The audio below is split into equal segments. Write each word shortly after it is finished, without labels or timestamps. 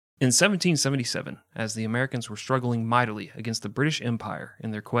In 1777, as the Americans were struggling mightily against the British Empire in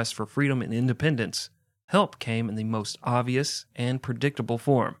their quest for freedom and independence, help came in the most obvious and predictable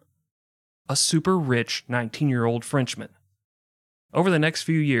form: a super rich 19-year-old Frenchman. Over the next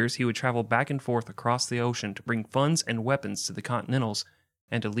few years, he would travel back and forth across the ocean to bring funds and weapons to the Continentals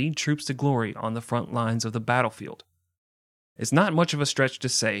and to lead troops to glory on the front lines of the battlefield. It's not much of a stretch to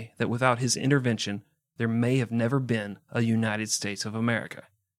say that without his intervention, there may have never been a United States of America.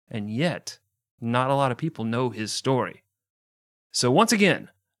 And yet, not a lot of people know his story. So once again,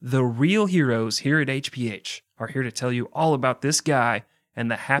 the real heroes here at HPH are here to tell you all about this guy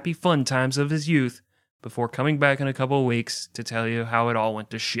and the happy fun times of his youth before coming back in a couple of weeks to tell you how it all went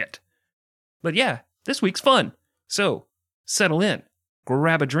to shit. But yeah, this week's fun. So, settle in,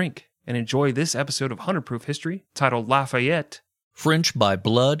 grab a drink, and enjoy this episode of 100 Proof History titled Lafayette. French by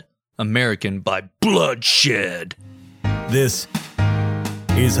blood, American by bloodshed. This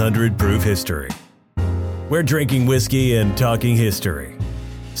is 100 Proof History. We're drinking whiskey and talking history.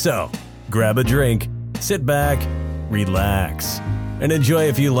 So, grab a drink, sit back, relax, and enjoy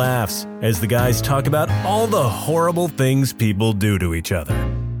a few laughs as the guys talk about all the horrible things people do to each other.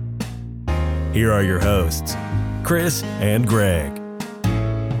 Here are your hosts, Chris and Greg.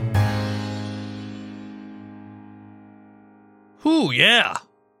 Ooh, yeah.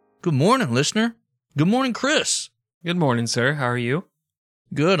 Good morning, listener. Good morning, Chris. Good morning, sir. How are you?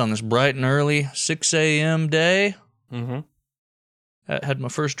 Good on this bright and early 6 a.m. day. Mm-hmm. I had my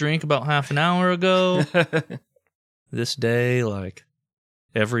first drink about half an hour ago. This day, like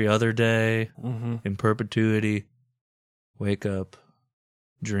every other day, in perpetuity, wake up,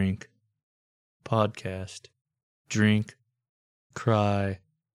 drink, podcast, drink, cry,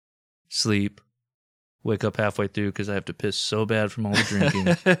 sleep, wake up halfway through because I have to piss so bad from all the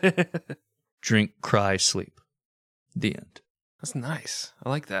drinking, drink, cry, sleep. The end. That's nice. I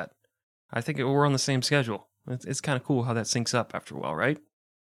like that. I think we're on the same schedule. It's kind of cool how that syncs up after a while, right?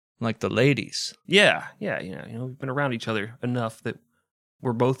 Like the ladies. Yeah. You know, we've been around each other enough that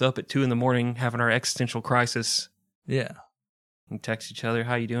we're both up at 2 a.m. having our existential crisis. Yeah. We text each other,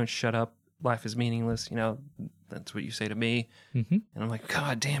 how you doing? Shut up. Life is meaningless. You know, that's what you say to me. Mm-hmm. And I'm like,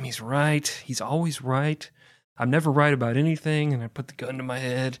 God damn, he's right. He's always right. I'm never right about anything. And I put the gun to my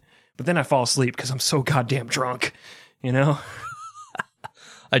head. But then I fall asleep because I'm so goddamn drunk, you know?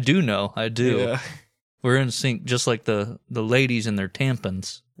 I do know. I do. Yeah. We're in sync just like the ladies and their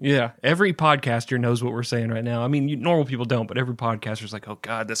tampons. Yeah, every podcaster knows what we're saying right now. I mean, normal people don't, but every podcaster's like, oh,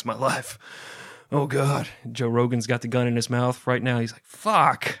 God, that's my life. Oh, God. Joe Rogan's got the gun in his mouth right now. He's like,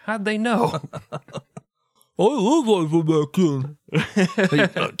 fuck, how'd they know? I love ivermectin.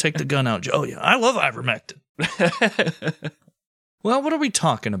 Take the gun out, Joe. Oh, yeah, I love ivermectin. Well, what are we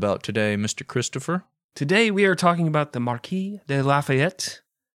talking about today, Mr. Christopher? Today we are talking about the Marquis de Lafayette,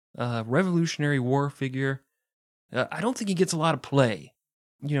 a Revolutionary War figure. I don't think he gets a lot of play.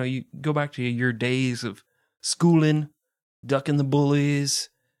 You know, you go back to your days of schooling, ducking the bullies,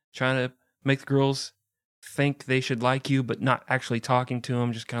 trying to make the girls think they should like you, but not actually talking to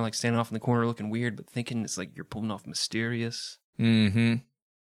them, just kind of like standing off in the corner looking weird, but thinking it's like you're pulling off mysterious. Mm-hmm.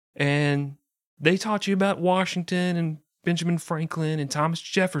 And they taught you about Washington and Benjamin Franklin and Thomas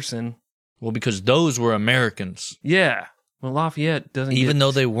Jefferson. Well, because those were Americans. Yeah. Well, Lafayette doesn't Even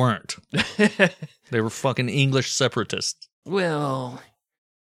though they weren't. They were fucking English separatists. Well,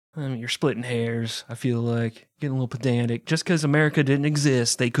 I mean, you're splitting hairs, I feel like. Getting a little pedantic. Just because America didn't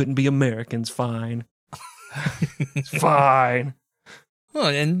exist, they couldn't be Americans. Fine. Fine. Well,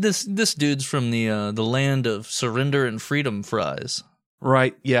 and this dude's from the land of surrender and freedom fries.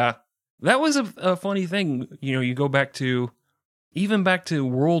 Right, yeah. That was a funny thing. You know, you go back to, even back to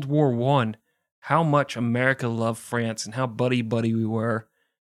World War I, how much America loved France and how buddy-buddy we were.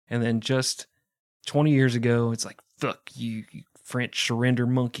 And then just 20 years ago, it's like, fuck you French surrender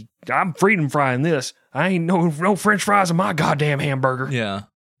monkey. I'm freedom frying this. I ain't no French fries in my goddamn hamburger. Yeah.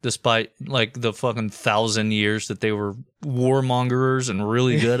 Despite, like, the fucking 1,000 years that they were warmongers and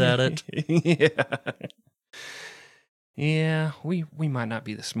really good at it. Yeah. Yeah, we might not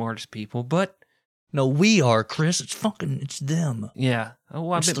be the smartest people, but... No, we are, Chris. It's them. Yeah. Oh,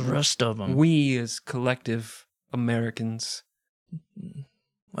 well, it's the rest of them. We as collective Americans.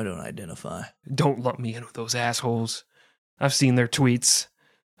 I don't identify. Don't lump me in with those assholes. I've seen their tweets.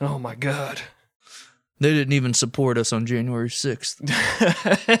 Oh, my God. They didn't even support us on January 6th.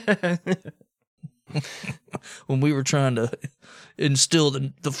 When we were trying to instill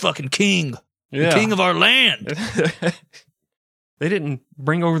the fucking king. Yeah. The king of our land. They didn't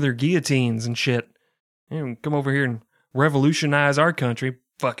bring over their guillotines and shit. They didn't come over here and revolutionize our country.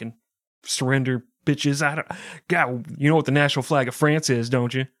 Fucking surrender bitches. God, you know what the national flag of France is,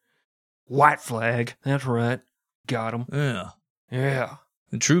 don't you? White flag. That's right. Got him. Yeah. Yeah.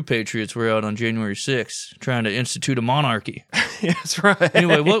 The true patriots were out on January 6th trying to institute a monarchy. That's right.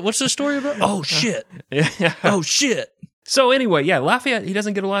 Anyway, what's the story about? Oh, shit. Yeah. Oh, shit. So anyway, yeah, Lafayette, he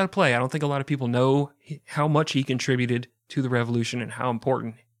doesn't get a lot of play. I don't think a lot of people know how much he contributed to the revolution and how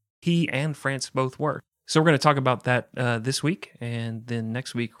important he and France both were. So we're going to talk about that this week, and then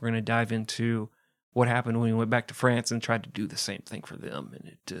next week we're going to dive into what happened when he went back to France and tried to do the same thing for them.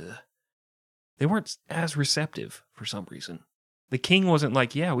 And they weren't as receptive for some reason. The king wasn't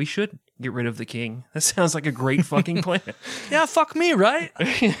like, yeah, we should get rid of the king. That sounds like a great fucking plan. Yeah, fuck me, right?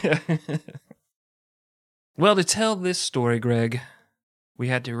 Well, to tell this story, Greg, we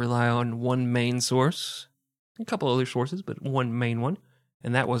had to rely on one main source, a couple other sources, but one main one,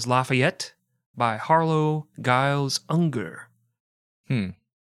 and that was Lafayette by Harlow Giles Unger.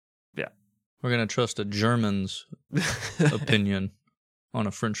 Yeah. We're going to trust a German's opinion on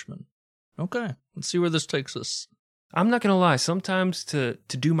a Frenchman. Okay, let's see where this takes us. I'm not going to lie. Sometimes to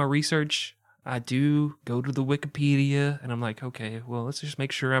do my research, I do go to the Wikipedia, and I'm like, okay, well, let's just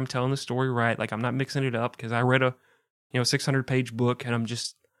make sure I'm telling the story right. Like, I'm not mixing it up, because I read a 600-page book, and I'm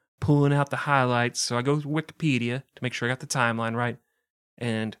just pulling out the highlights. So I go to Wikipedia to make sure I got the timeline right.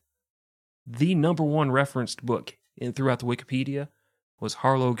 And the number one referenced book throughout the Wikipedia was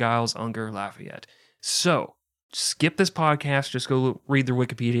Harlow Giles Unger Lafayette. So skip this podcast, just go read their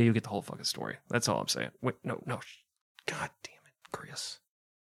Wikipedia, you'll get the whole fucking story. That's all I'm saying. Wait, no. God damn it, Chris.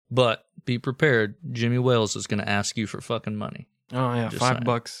 But be prepared. Jimmy Wales is going to ask you for fucking money. Oh, yeah, Just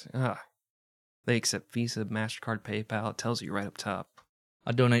 $5. They accept Visa, MasterCard, PayPal. It tells you right up top.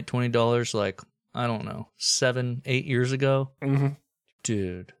 I donate $20 like, I don't know, 7-8 years ago. Mm-hmm.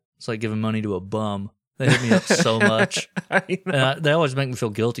 Dude, it's like giving money to a bum. They hit me up so much. They always make me feel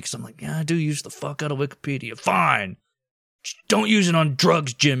guilty because I'm like, yeah, I do use the fuck out of Wikipedia. Fine. Just don't use it on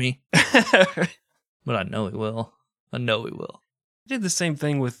drugs, Jimmy. But I know he will. I did the same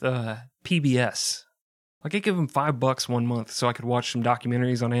thing with PBS. Like, I give them $5 one month so I could watch some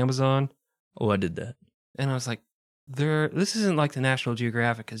documentaries on Amazon. Oh, I did that. And I was like, this isn't like the National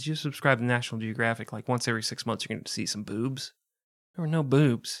Geographic, because you subscribe to National Geographic, like once every 6 months you're going to see some boobs. There were no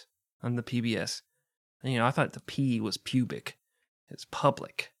boobs on the PBS. And, I thought the P was pubic. It's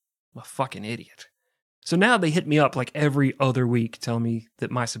public. I'm a fucking idiot. So now they hit me up like every other week telling me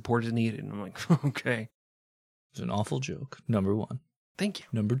that my support is needed. And I'm like, okay. It's an awful joke. Number one. Thank you.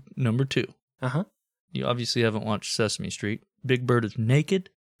 Number two. Uh-huh. You obviously haven't watched Sesame Street. Big Bird is naked.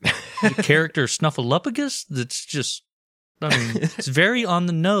 The character Snuffleupagus, that's just, it's very on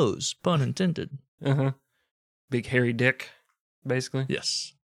the nose, pun intended. Uh-huh. Big hairy dick, basically.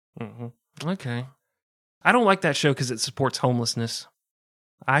 Yes. Mm-hmm. Okay. I don't like that show because it supports homelessness.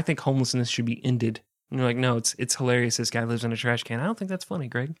 I think homelessness should be ended. And you're like, no, it's hilarious this guy lives in a trash can. I don't think that's funny,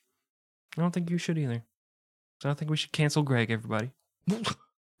 Greg. I don't think you should either. So I think we should cancel Greg, everybody.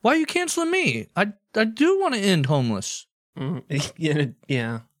 Why are you canceling me? I do want to end homeless.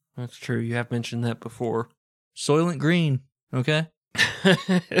 Yeah, that's true. You have mentioned that before. Soylent Green, okay?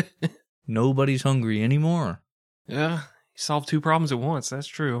 Nobody's hungry anymore. Yeah, you solved two problems at once. That's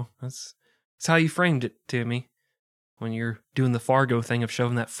true. That's how you framed it to me when you're doing the Fargo thing of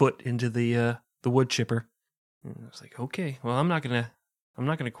shoving that foot into the wood chipper. And I was like, okay, well, I'm not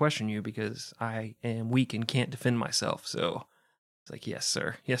gonna question you because I am weak and can't defend myself. So it's like, yes,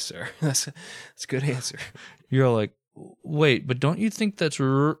 sir. That's a good answer. You're all like, wait, but don't you think that's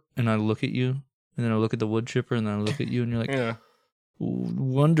and I look at you, and then I look at the wood chipper, and then I look at you, and you're like, yeah,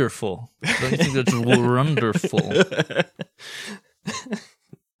 wonderful. Don't you think that's wonderful?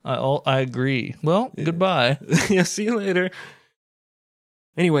 I agree. Well, goodbye. Yeah, see you later.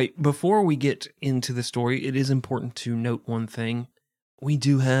 Anyway, before we get into the story, it is important to note one thing. We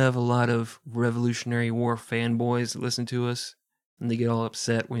do have a lot of Revolutionary War fanboys that listen to us, and they get all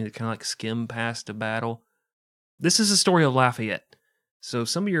upset when they kind of like skim past a battle. This is a story of Lafayette, so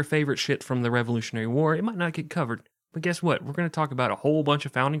some of your favorite shit from the Revolutionary War, it might not get covered. But guess what? We're going to talk about a whole bunch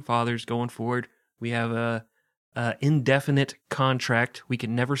of founding fathers going forward. We have a indefinite contract. We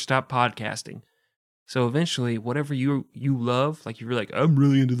can never stop podcasting. So eventually, whatever you love, like you're like, I'm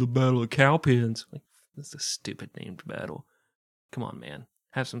really into the Battle of Cowpens. Like, that's a stupid named battle. Come on, man.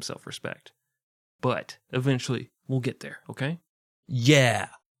 Have some self-respect. But eventually, we'll get there, okay? Yeah.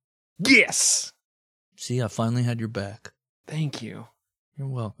 Yes! See, I finally had your back. Thank you. You're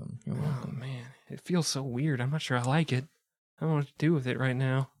welcome. Oh, man. It feels so weird. I'm not sure I like it. I don't know what to do with it right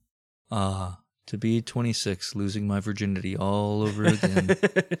now. To be 26, losing my virginity all over again.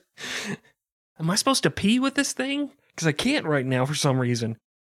 Am I supposed to pee with this thing? Because I can't right now for some reason.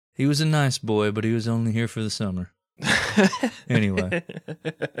 He was a nice boy, but he was only here for the summer. Anyway,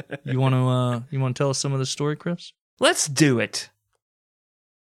 you want to tell us some of the story, Chris? Let's do it.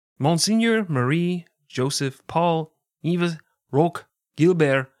 Monseigneur Marie Joseph Paul Yves Roch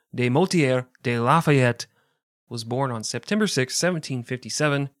Gilbert de Motier de Lafayette was born on September 6,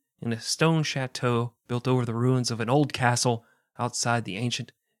 1757, in a stone chateau built over the ruins of an old castle outside the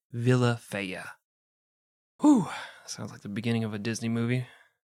ancient Villa Faya. Whew, sounds like the beginning of a Disney movie.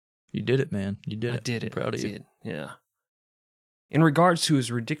 You did it, man. You did it. I did it. I'm proud of you. Yeah. In regards to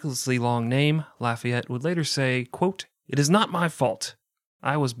his ridiculously long name, Lafayette would later say, quote, "It is not my fault.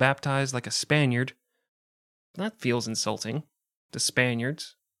 I was baptized like a Spaniard." That feels insulting. The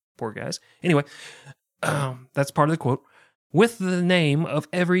Spaniards. Poor guys. Anyway, that's part of the quote. "With the name of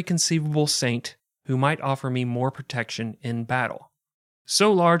every conceivable saint who might offer me more protection in battle.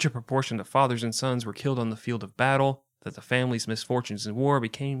 So large a proportion of fathers and sons were killed on the field of battle that the family's misfortunes in war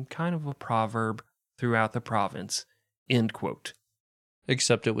became kind of a proverb throughout the province." End quote.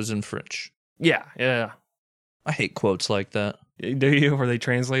 Except it was in French. Yeah. I hate quotes like that. Do you? Or they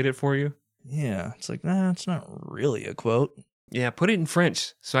translate it for you? Yeah, it's like, nah, it's not really a quote. Yeah, put it in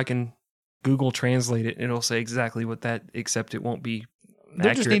French so I can Google translate it and it'll say exactly what that, except it won't be There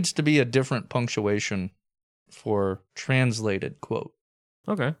accurate. just needs to be a different punctuation for translated quote.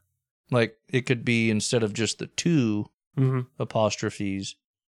 Okay. Like, it could be, instead of just the 2 Mm-hmm. apostrophes,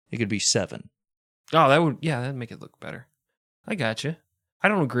 it could be 7. Oh, that'd make it look better. I gotcha. I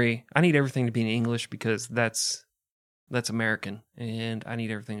don't agree. I need everything to be in English because that's American, and I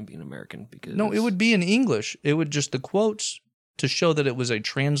need everything to be in American because... No, it would be in English. It would just, the quotes, to show that it was a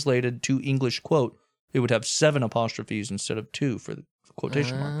translated to English quote, it would have 7 apostrophes instead of 2 for the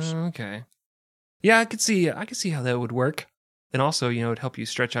quotation marks. Okay. Yeah, I could see how that would work. And also, it'd help you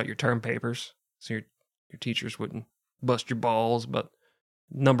stretch out your term papers so your teachers wouldn't bust your balls about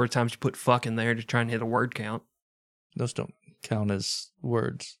the number of times you put fuck in there to try and hit a word count. Those don't count as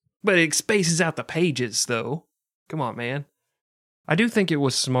words. But it spaces out the pages, though. Come on, man. I do think it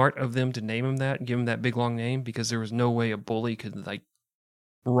was smart of them to name him that and give him that big long name because there was no way a bully could,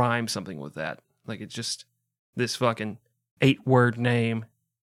 rhyme something with that. It's just this fucking 8-word name.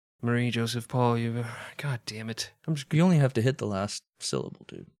 Marie Joseph Paul, God damn it. You only have to hit the last syllable,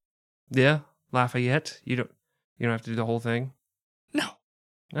 dude. Yeah? Lafayette? You don't have to do the whole thing? No.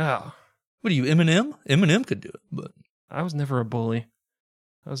 Oh. What are you, Eminem? Eminem could do it, but... I was never a bully.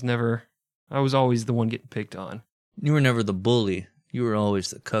 I was always the one getting picked on. You were never the bully. You were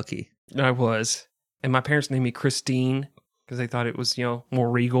always the cucky. I was. And my parents named me Christine because they thought it was, more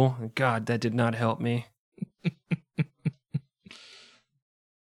regal. And God, that did not help me.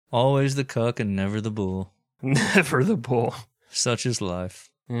 Always the cuck and never the bull. Never the bull. Such is life.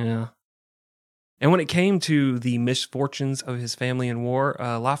 Yeah. And when it came to the misfortunes of his family in war,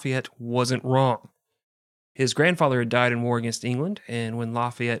 Lafayette wasn't wrong. His grandfather had died in war against England, and when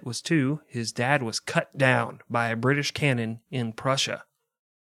Lafayette was 2, his dad was cut down by a British cannon in Prussia.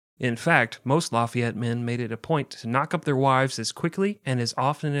 In fact, most Lafayette men made it a point to knock up their wives as quickly and as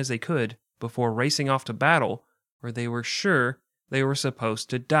often as they could before racing off to battle where they were sure they were supposed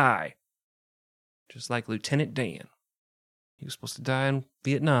to die. Just like Lieutenant Dan. He was supposed to die in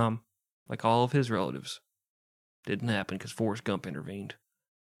Vietnam, like all of his relatives. Didn't happen because Forrest Gump intervened.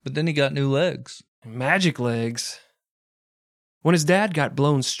 But then he got new legs. Magic legs. When his dad got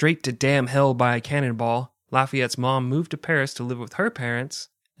blown straight to damn hell by a cannonball, Lafayette's mom moved to Paris to live with her parents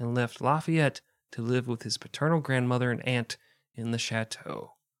and left Lafayette to live with his paternal grandmother and aunt in the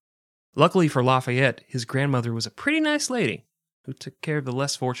chateau. Luckily for Lafayette, his grandmother was a pretty nice lady who took care of the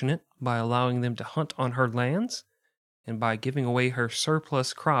less fortunate by allowing them to hunt on her lands and by giving away her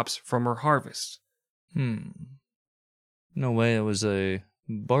surplus crops from her harvest. No way it was a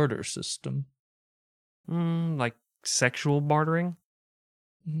barter system. Like sexual bartering?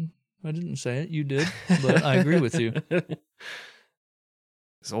 I didn't say it, you did, but I agree with you.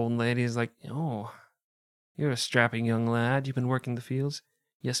 This old lady is like, "Oh, you're a strapping young lad. You've been working the fields?"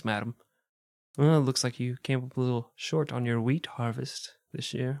 "Yes, madam." "Well, it looks like you came up a little short on your wheat harvest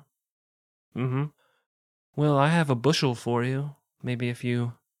this year." "Well, I have a bushel for you. Maybe if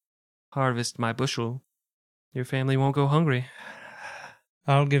you harvest my bushel, your family won't go hungry."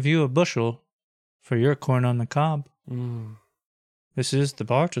 I'll give you a bushel for your corn on the cob. This is the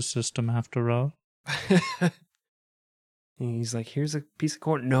barter system, after all. He's like, "Here's a piece of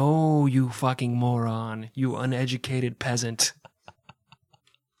corn." "No, you fucking moron. You uneducated peasant.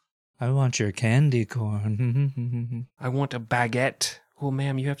 I want your candy corn." I want a baguette." "Well,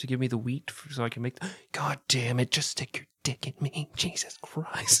 ma'am, you have to give me the wheat so I can make God damn it, just stick your dick in me. Jesus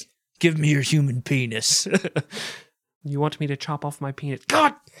Christ. Give me your human penis. You want me to chop off my penis?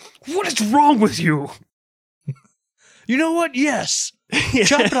 God, what is wrong with you? You know what? Yes.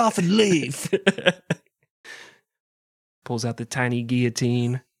 Chop it off and leave. Pulls out the tiny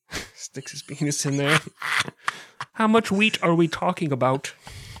guillotine, sticks his penis in there. How much wheat are we talking about?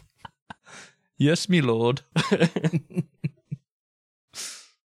 Yes, me lord.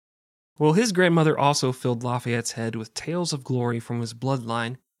 Well, his grandmother also filled Lafayette's head with tales of glory from his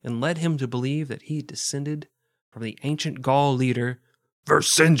bloodline and led him to believe that he descended from the ancient Gaul leader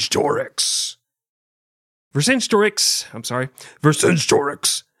Vercingetorix.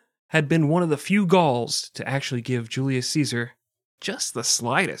 Vercingetorix had been one of the few Gauls to actually give Julius Caesar just the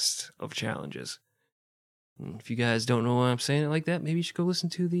slightest of challenges. And if you guys don't know why I'm saying it like that, maybe you should go listen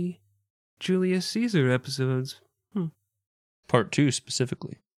to the Julius Caesar episodes. Part 2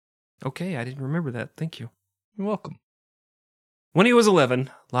 specifically. Okay, I didn't remember that. Thank you. You're welcome. When he was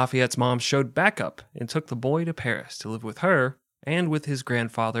 11, Lafayette's mom showed back up and took the boy to Paris to live with her and with his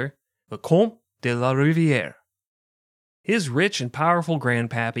grandfather, the Comte de la Rivière. His rich and powerful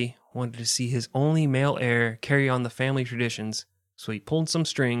grandpappy wanted to see his only male heir carry on the family traditions, so he pulled some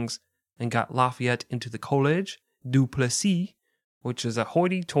strings and got Lafayette into the Collège du Plessis, which is a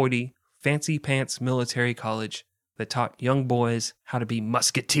hoity-toity, fancy-pants military college that taught young boys how to be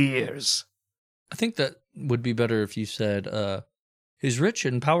musketeers. I think that would be better if you said, his rich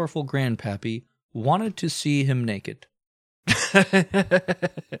and powerful grandpappy wanted to see him naked.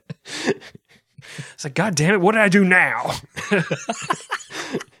 It's like, God damn it, what did I do now?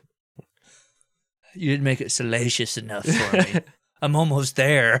 You didn't make it salacious enough for me. I'm almost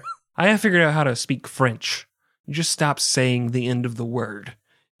there. I have figured out how to speak French. You just stop saying the end of the word.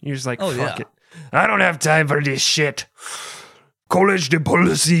 You're just like, fuck it. I don't have time for this shit. Collège de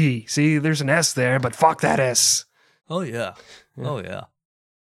Plessis. See, there's an S there, but fuck that S. Oh, yeah. Oh, yeah.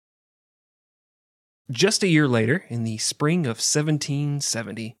 Just a year later, in the spring of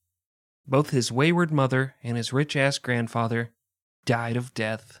 1770, both his wayward mother and his rich-ass grandfather died of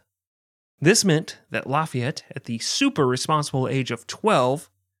death. This meant that Lafayette, at the super responsible age of 12,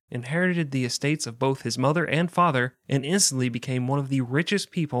 inherited the estates of both his mother and father and instantly became one of the richest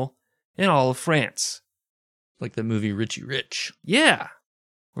people in all of France. Like the movie Richie Rich. Yeah.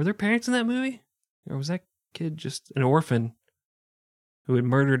 Were there parents in that movie? Or was that kid just an orphan who had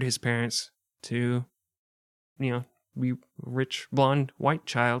murdered his parents to, be a rich, blonde, white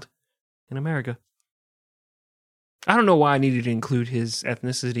child in America? I don't know why I needed to include his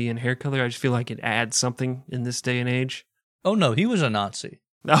ethnicity and hair color. I just feel like it adds something in this day and age. Oh, no, he was a Nazi.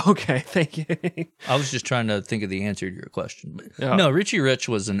 Okay, thank you. I was just trying to think of the answer to your question. But No, Richie Rich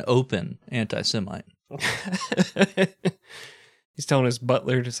was an open anti-Semite. He's telling his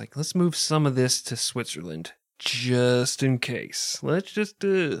butler, just like, let's move some of this to Switzerland, just in case. Let's just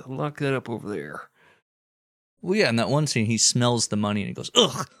lock that up over there. Well, yeah, in that one scene, he smells the money and he goes,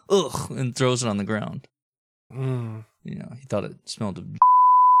 ugh, ugh, and throws it on the ground. Mm. He thought it smelled of...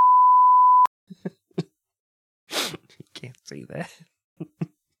 You can't say that.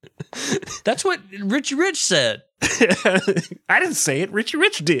 That's what Richie Rich said. I didn't say it. Richie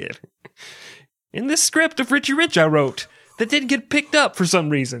Rich did. In this script of Richie Rich I wrote that didn't get picked up for some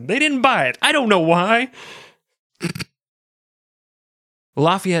reason. They didn't buy it. I don't know why.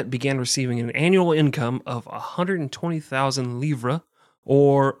 Lafayette began receiving an annual income of 120,000 livres,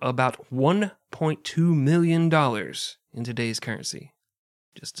 or about $1.2 million in today's currency,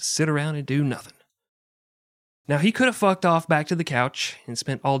 just to sit around and do nothing. Now, he could have fucked off back to the couch and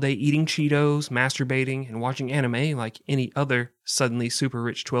spent all day eating Cheetos, masturbating, and watching anime like any other suddenly super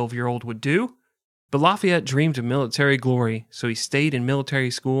rich 12-year-old would do. But Lafayette dreamed of military glory, so he stayed in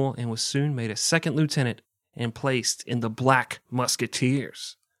military school and was soon made a second lieutenant and placed in the Black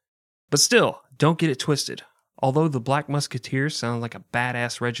Musketeers. But still, don't get it twisted. Although the Black Musketeers sound like a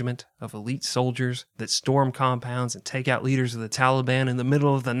badass regiment of elite soldiers that storm compounds and take out leaders of the Taliban in the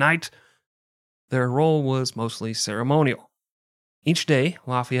middle of the night, their role was mostly ceremonial. Each day,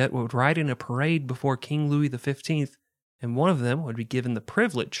 Lafayette would ride in a parade before King Louis XV, and one of them would be given the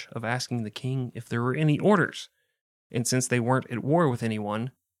privilege of asking the king if there were any orders. And since they weren't at war with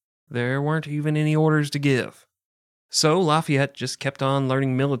anyone, there weren't even any orders to give. So Lafayette just kept on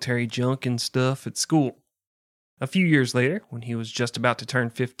learning military junk and stuff at school. A few years later, when he was just about to turn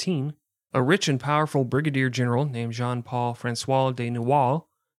 15, a rich and powerful brigadier general named Jean-Paul François de Nouaille,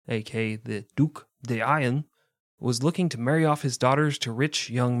 a.k.a. the Duc d'Ayen, was looking to marry off his daughters to rich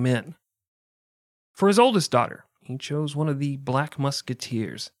young men. For his oldest daughter, he chose one of the Black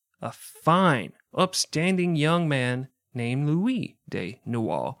Musketeers, a fine, upstanding young man named Louis de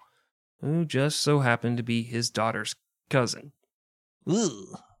Nouaille, who just so happened to be his daughter's cousin.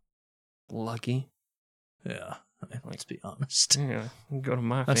 Ugh. Lucky. Yeah, let's be honest. Yeah, go to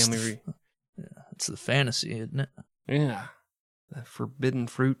my family. Yeah, it's the fantasy, isn't it? Yeah. The forbidden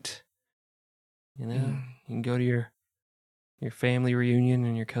fruit. You know, you can go to your family reunion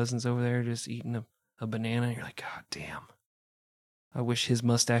and your cousin's over there just eating a banana. And you're like, God damn. I wish his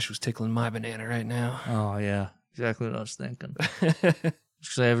mustache was tickling my banana right now. Oh, yeah. Exactly what I was thinking.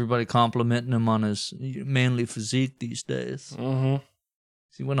 Just everybody complimenting him on his manly physique these days. Mm-hmm.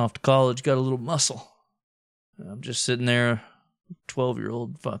 He went off to college, got a little muscle. I'm just sitting there,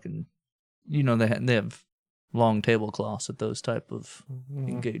 12-year-old fucking, you know, they have long tablecloths at those type of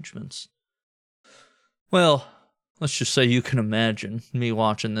engagements. Well, let's just say you can imagine me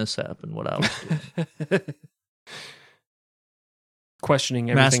watching this happen, what I was doing. Questioning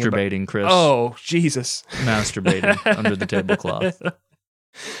everything. Masturbating, Chris. Oh, Jesus. Masturbating under the tablecloth.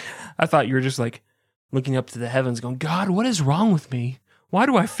 I thought you were just like looking up to the heavens going, God, what is wrong with me? Why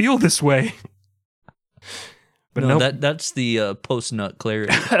do I feel this way? But no, nope. that's the post-nut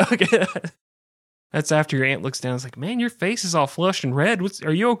clarity. Okay. That's after your aunt looks down and is like, man, your face is all flushed and red.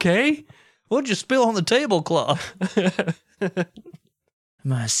 Are you okay? What'd you spill on the tablecloth?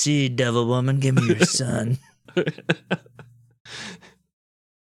 My seed, devil woman, give me your son.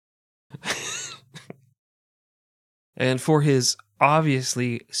 And for his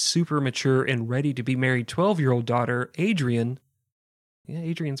obviously super mature and ready to be married 12-year-old daughter, Adrian. Yeah,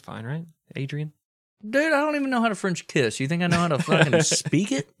 Adrian's fine, right? Adrian? Dude, I don't even know how to French kiss. You think I know how to fucking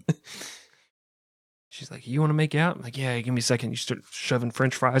speak it? She's like, you want to make out? I'm like, yeah, give me a second. You start shoving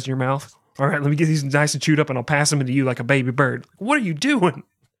French fries in your mouth. All right, let me get these nice and chewed up and I'll pass them into you like a baby bird. What are you doing?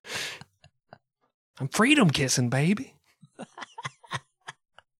 I'm freedom kissing, baby.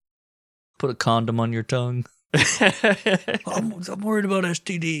 Put a condom on your tongue. I'm worried about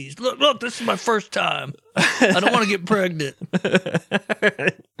STDs. Look, this is my first time. I don't want to get pregnant.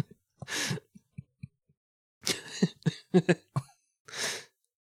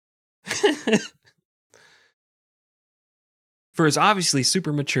 For his obviously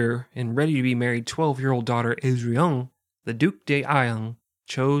super mature and ready to be married 12-year-old daughter Adrienne, the Duc d'Aillon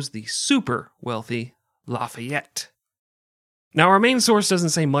chose the super wealthy Lafayette. Now, our main source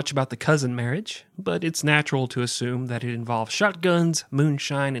doesn't say much about the cousin marriage, but it's natural to assume that it involved shotguns,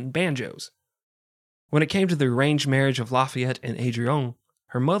 moonshine, and banjos. When it came to the arranged marriage of Lafayette and Adrienne,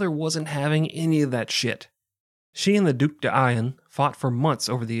 her mother wasn't having any of that shit. She and the Duc d'Aillon fought for months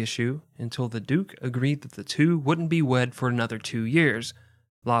over the issue until the Duke agreed that the two wouldn't be wed for another 2 years.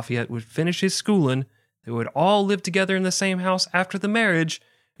 Lafayette would finish his schooling, they would all live together in the same house after the marriage,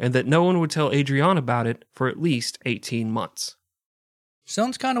 and that no one would tell Adrienne about it for at least 18 months.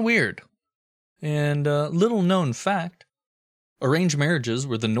 Sounds kind of weird. And little known fact, arranged marriages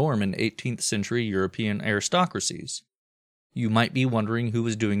were the norm in 18th century European aristocracies. You might be wondering who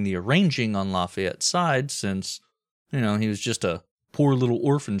was doing the arranging on Lafayette's side since, he was just a poor little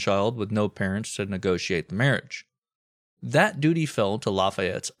orphan child with no parents to negotiate the marriage. That duty fell to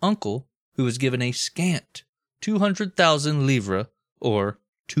Lafayette's uncle, who was given a scant 200,000 livres, or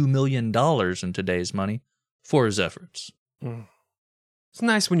 $2 million in today's money, for his efforts. Mm. It's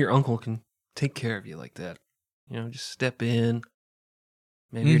nice when your uncle can take care of you like that. Just step in.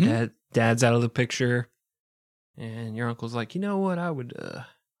 Maybe your dad's out of the picture. And your uncle's like, you know what? I'm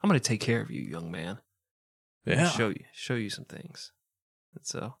going to take care of you, young man. Yeah. Show you some things. And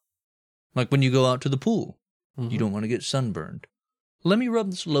so. Like when you go out to the pool, you don't want to get sunburned. Let me rub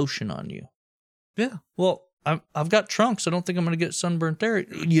this lotion on you. Yeah. Well, I've got trunks. I don't think I'm going to get sunburned there.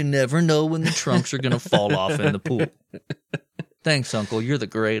 You never know when the trunks are going to fall off in the pool. Thanks, Uncle. You're the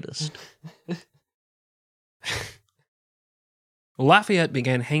greatest. Lafayette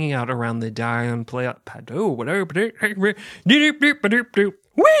began hanging out around the Dion Plateau.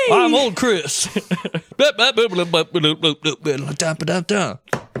 I'm old Chris.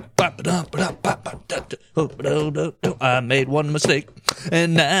 I made one mistake,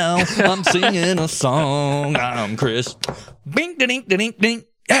 and now I'm singing a song. I'm Chris. Bing, ding, ding, ding.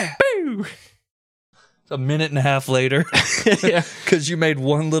 Yeah. Boo. A minute and a half later, because you made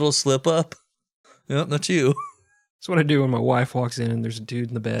one little slip up. Yep, that's you. That's what I do when my wife walks in and there's a dude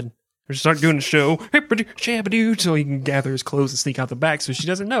in the bed. I just start doing the show, so he can gather his clothes and sneak out the back so she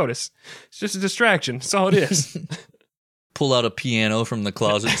doesn't notice. It's just a distraction. That's all it is. Pull out a piano from the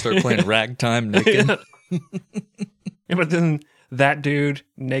closet and start playing ragtime naked. Yeah, but then that dude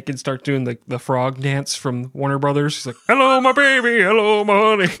naked starts doing the frog dance from Warner Brothers. He's like, hello, my baby. Hello, my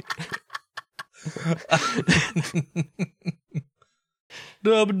honey.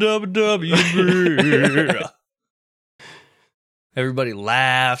 WWW. Everybody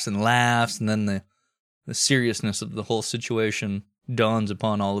laughs and laughs, and then the seriousness of the whole situation dawns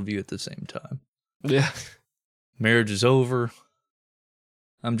upon all of you at the same time. Yeah. Marriage is over.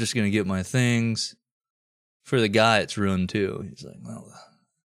 I'm just going to get my things. For the guy, it's ruined too. He's like, well,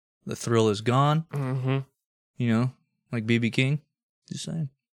 the thrill is gone. Mm-hmm. You know, like B.B. King. Just saying.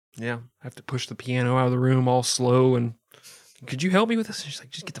 Yeah, I have to push the piano out of the room all slow and, could you help me with this? She's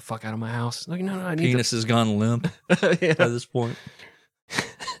like, just get the fuck out of my house. Like, no, I need Penis has gone limp yeah. by this point.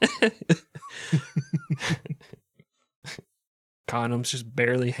 Condoms just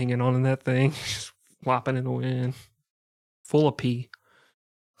barely hanging on in that thing, just flopping in the wind, full of pee.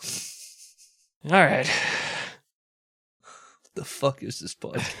 All right. What the fuck is this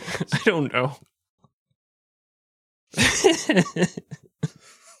podcast? I don't know.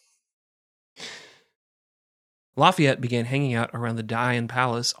 Lafayette began hanging out around the Diane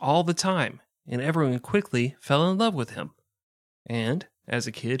Palace all the time, and everyone quickly fell in love with him. And, as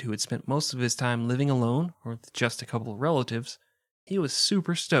a kid who had spent most of his time living alone or with just a couple of relatives, he was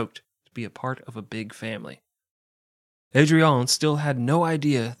super stoked to be a part of a big family. Adrienne still had no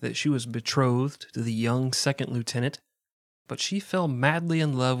idea that she was betrothed to the young second lieutenant, but she fell madly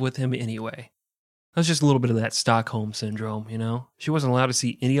in love with him anyway. That's just a little bit of that Stockholm syndrome, you know? She wasn't allowed to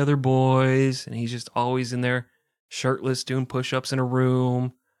see any other boys, and he's just always in there shirtless doing push-ups in a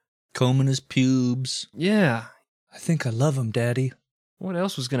room. Combing his pubes. Yeah. I think I love him, Daddy. What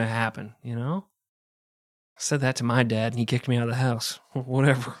else was going to happen, you know? I said that to my dad, and he kicked me out of the house.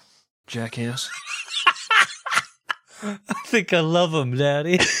 Whatever, jackass. I think I love him,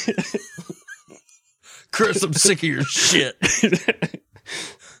 Daddy. Chris, I'm sick of your shit.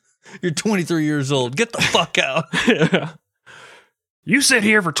 You're 23 years old. Get the fuck out. Yeah. You sit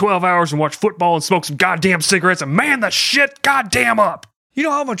here for 12 hours and watch football and smoke some goddamn cigarettes and man the shit goddamn up. You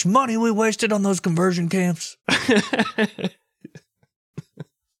know how much money we wasted on those conversion camps?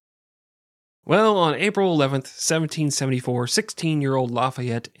 Well, on April 11th, 1774, 16-year-old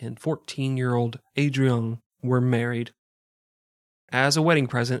Lafayette and 14-year-old Adrienne were married. As a wedding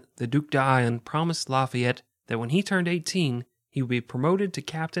present, the Duc d'Ayen promised Lafayette that when he turned 18, he would be promoted to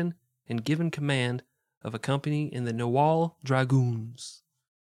captain and given command of a company in the Noailles Dragoons.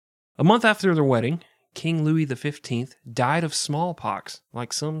 A month after their wedding, King Louis XV died of smallpox,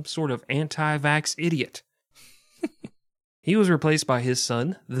 like some sort of anti-vax idiot. He was replaced by his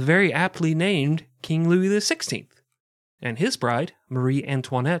son, the very aptly named King Louis XVI, and his bride, Marie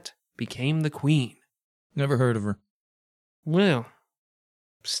Antoinette, became the queen. Never heard of her. Well,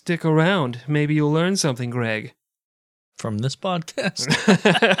 stick around. Maybe you'll learn something, Greg. From this podcast?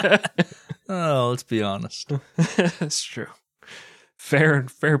 Oh, let's be honest. That's true. Fair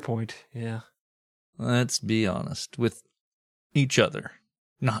point, yeah. Let's be honest with each other.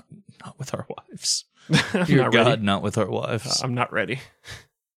 Not with our wives. Dear God, ready. not with our wives. I'm not ready.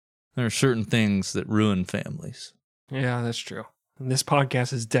 There are certain things that ruin families. Yeah, that's true. And this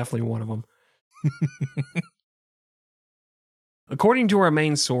podcast is definitely one of them. According to our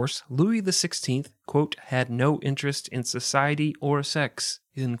main source, Louis XVI, quote, had no interest in society or sex,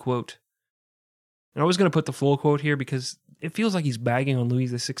 end quote. And I was going to put the full quote here because it feels like he's bagging on Louis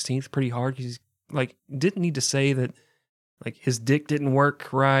XVI pretty hard. He's like, didn't need to say that like his dick didn't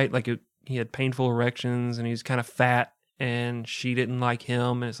work right, like he had painful erections and he was kind of fat and she didn't like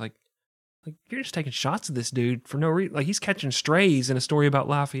him. And it's like you're just taking shots at this dude for no reason. Like he's catching strays in a story about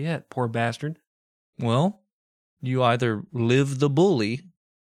Lafayette, poor bastard. Well, you either live the bully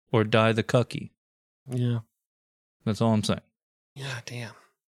or die the cucky. Yeah. That's all I'm saying. Yeah, damn.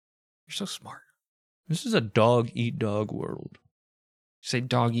 You're so smart. This is a dog-eat-dog world. You say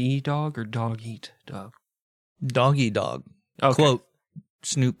dog-eat-dog or dog-eat-dog? Dog-eat-dog. Okay. Quote,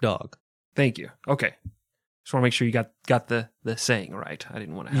 Snoop Dogg. Thank you. Okay. Just want to make sure you got the saying right. I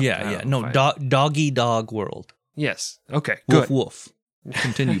didn't want to have Yeah. No, doggy-dog world. Yes. Okay, Woof, good. woof.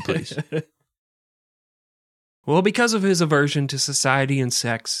 Continue, please. Well, because of his aversion to society and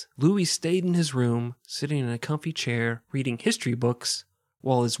sex, Louis stayed in his room, sitting in a comfy chair, reading history books,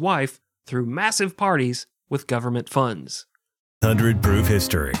 while his wife threw massive parties with government funds. 100 Proof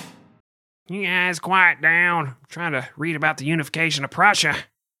History. You guys, quiet down. I'm trying to read about the unification of Prussia.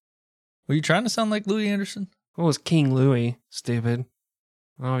 Were you trying to sound like Louis Anderson? What was King Louis? Stupid.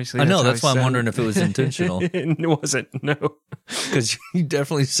 Obviously, I know, how that's he why I'm sounded. wondering if it was intentional. It wasn't, no. Because you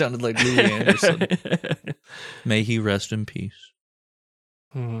definitely sounded like Louis Anderson. May he rest in peace.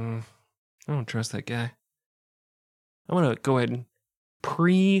 I don't trust that guy. I'm going to go ahead and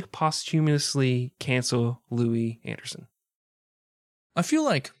posthumously cancel Louis Anderson. I feel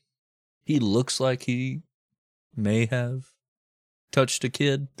like he looks like he may have touched a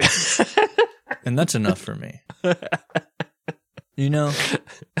kid. And that's enough for me. You know,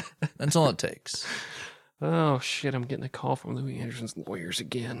 that's all it takes. Oh, shit, I'm getting a call from Louis Anderson's lawyers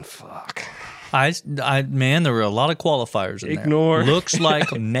again. Fuck. Man, there were a lot of qualifiers in Ignore. there. Looks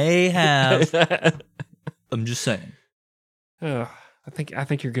like may have. I'm just saying. I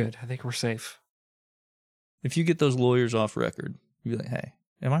think you're good. I think we're safe. If you get those lawyers off record, you'd be like, hey,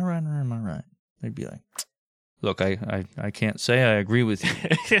 am I right or am I right? They'd be like, look, I can't say I agree with you,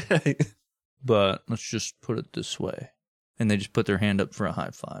 but let's just put it this way. And they just put their hand up for a high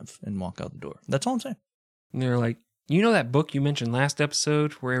five and walk out the door. That's all I'm saying. And they're like, you know that book you mentioned last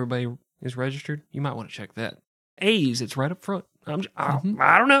episode where everybody is registered? You might want to check that. A's, it's right up front. I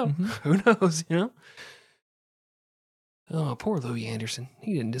don't know. Who knows, you know? Oh, poor Louis Anderson.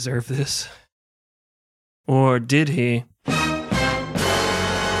 He didn't deserve this. Or did he?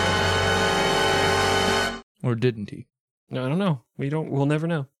 Or didn't he? No, I don't know. We'll never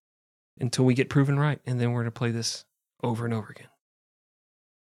know until we get proven right. And then we're going to play this over and over again.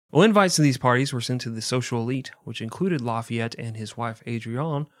 Well, invites to these parties were sent to the social elite, which included Lafayette and his wife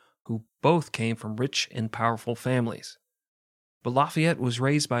Adrienne, who both came from rich and powerful families. But Lafayette was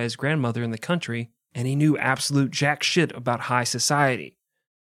raised by his grandmother in the country, and he knew absolute jack shit about high society.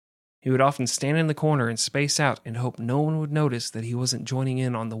 He would often stand in the corner and space out and hope no one would notice that he wasn't joining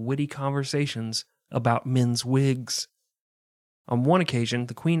in on the witty conversations about men's wigs. On one occasion,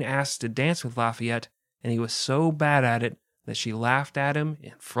 the Queen asked to dance with Lafayette, and he was so bad at it that she laughed at him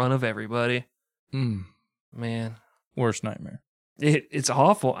in front of everybody. Man. Worst nightmare. It's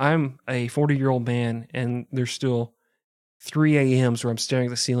awful. I'm a 40-year-old man, and there's still 3 a.m.s where I'm staring at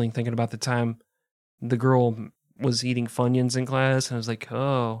the ceiling thinking about the time the girl was eating Funyuns in class, and I was like,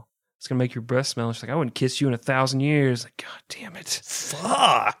 oh, it's going to make your breath smell. She's like, I wouldn't kiss you in 1,000 years. Like, God damn it.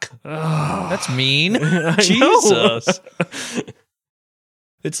 Fuck. Oh. That's mean. I Jesus.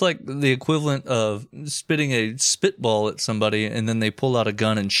 It's like the equivalent of spitting a spitball at somebody and then they pull out a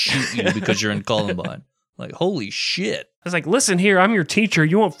gun and shoot you because you're in Columbine. Like, holy shit. I was like, listen here, I'm your teacher.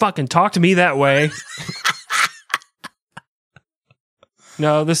 You won't fucking talk to me that way.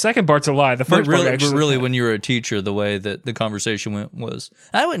 No, the second part's a lie. The first part actually. But really, when you were a teacher, the way that the conversation went was,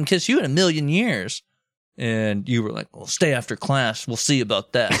 I wouldn't kiss you in 1,000,000 years. And you were like, well, stay after class. We'll see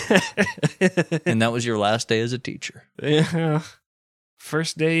about that. And that was your last day as a teacher. Yeah.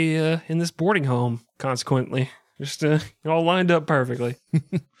 First day in this boarding home, consequently. Just all lined up perfectly.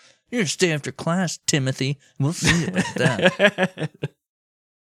 You're going to stay after class, Timothy. We'll see about that.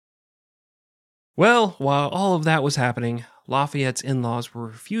 Well, while all of that was happening, Lafayette's in-laws were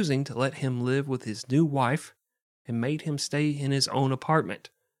refusing to let him live with his new wife and made him stay in his own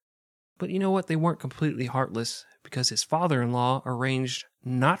apartment. But you know what? They weren't completely heartless because his father-in-law arranged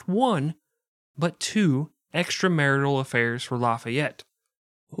not 1, but 2 extramarital affairs for Lafayette.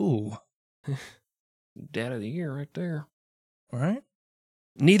 Ooh. Dad of the year right there. All right.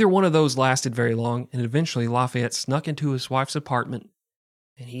 Neither one of those lasted very long, and eventually Lafayette snuck into his wife's apartment,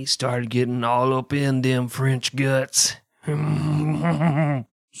 and he started getting all up in them French guts.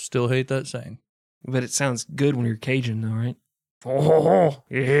 Still hate that saying. But it sounds good when you're Cajun, though, right? Oh,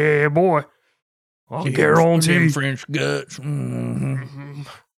 yeah, boy. I'll guarantee. Them French guts. Mm-hmm.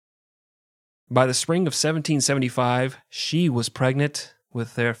 By the spring of 1775, she was pregnant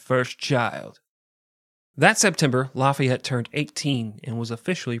with their first child. That September, Lafayette turned 18 and was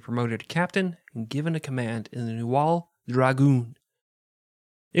officially promoted to captain and given a command in the Nouvelle Dragoon.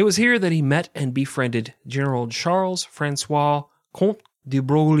 It was here that he met and befriended General Charles Francois Comte de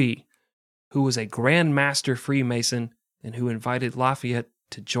Broglie, who was a Grand Master Freemason and who invited Lafayette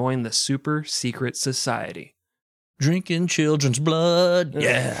to join the super secret society. Drinking children's blood,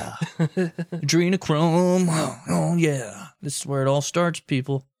 yeah. Adrenochrome, oh yeah. This is where it all starts,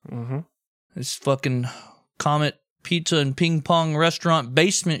 people. Mm-hmm. This fucking Comet Pizza and Ping Pong restaurant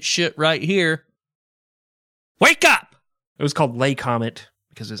basement shit right here. Wake up! It was called Les Comet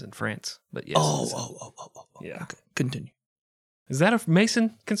because it was in France. But yes. Oh. Yeah. Okay, continue. Is that a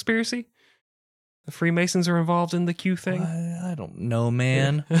Mason conspiracy? The Freemasons are involved in the Q thing? I don't know,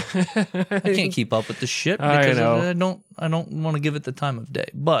 man. I can't keep up with this shit because I don't want to give it the time of day.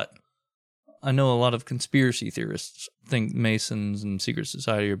 But I know a lot of conspiracy theorists think Masons and secret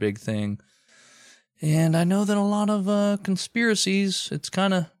society are a big thing. And I know that a lot of conspiracies, it's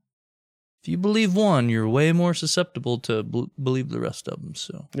kind of, if you believe one, you're way more susceptible to believe the rest of them.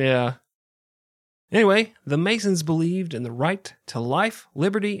 So yeah. Anyway, the Masons believed in the right to life,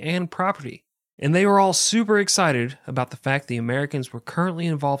 liberty, and property. And they were all super excited about the fact the Americans were currently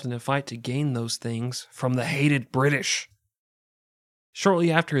involved in a fight to gain those things from the hated British.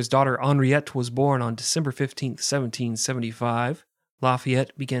 Shortly after his daughter Henriette was born on December 15th, 1775,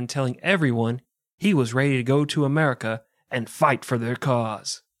 Lafayette began telling everyone he was ready to go to America and fight for their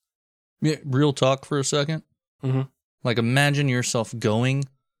cause. Yeah, real talk for a second. Mm-hmm. Like, imagine yourself going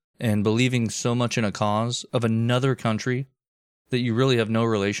and believing so much in a cause of another country that you really have no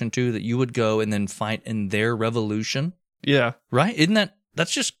relation to that you would go and then fight in their revolution. Yeah. Right?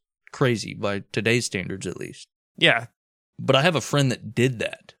 That's just crazy by today's standards, at least. Yeah. But I have a friend that did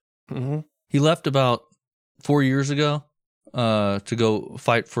that. Mm-hmm. He left about 4 years ago to go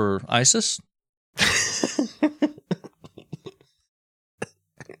fight for ISIS.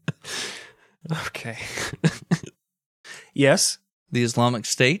 Okay. Yes. The Islamic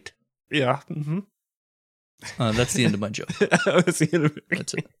State. Yeah. Mm-hmm. That's the end of my joke. That's the end of it.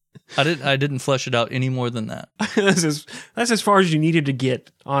 That's it. I didn't flesh it out any more than that. That's as far as you needed to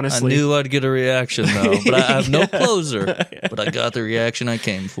get, honestly. I knew I'd get a reaction, though, but I have no closer. But I got the reaction I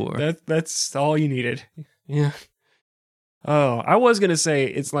came for. That's all you needed. Yeah. Oh, I was going to say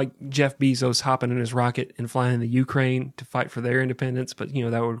it's like Jeff Bezos hopping in his rocket and flying in the Ukraine to fight for their independence, but, you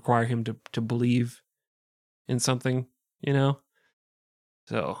know, that would require him to believe in something, you know?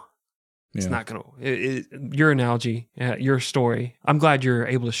 So it's not going to... Your analogy, your story, I'm glad you're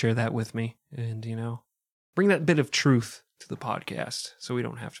able to share that with me and, you know, bring that bit of truth to the podcast so we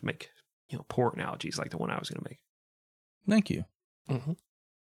don't have to make, you know, poor analogies like the one I was going to make. Thank you. Mm-hmm.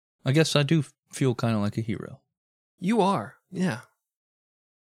 I guess I do feel kind of like a hero. You are, yeah.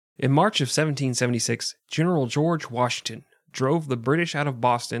 In March of 1776, General George Washington drove the British out of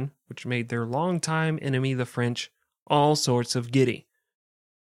Boston, which made their longtime enemy, the French, all sorts of giddy.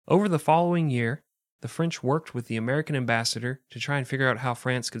 Over the following year, the French worked with the American ambassador to try and figure out how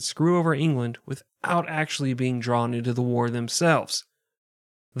France could screw over England without actually being drawn into the war themselves.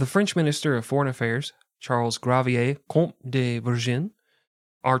 The French Minister of Foreign Affairs, Charles Gravier, Comte de Vergennes,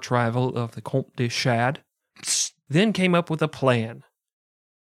 arch-rival of the Comte de Chade, then came up with a plan.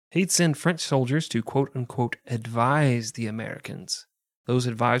 He'd send French soldiers to quote-unquote advise the Americans. Those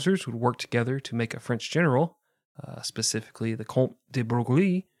advisors would work together to make a French general, specifically the Comte de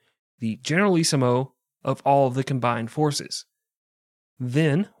Broglie, the generalissimo of all of the combined forces.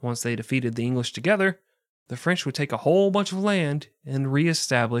 Then, once they defeated the English together, the French would take a whole bunch of land and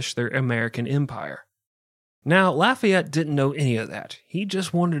reestablish their American empire. Now, Lafayette didn't know any of that. He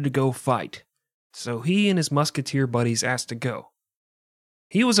just wanted to go fight. So he and his musketeer buddies asked to go.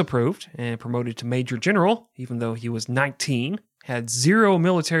 He was approved and promoted to Major General, even though he was 19, had zero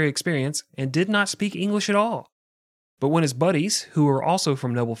military experience, and did not speak English at all. But when his buddies, who were also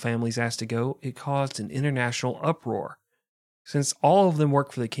from noble families, asked to go, it caused an international uproar. Since all of them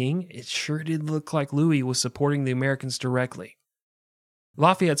worked for the king, it sure did look like Louis was supporting the Americans directly.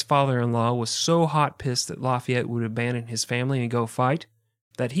 Lafayette's father-in-law was so hot-pissed that Lafayette would abandon his family and go fight,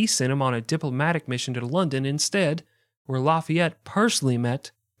 that he sent him on a diplomatic mission to London instead, where Lafayette personally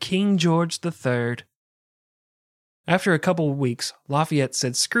met King George III. After a couple of weeks, Lafayette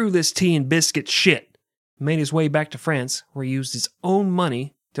said, "Screw this tea and biscuit shit," and made his way back to France, where he used his own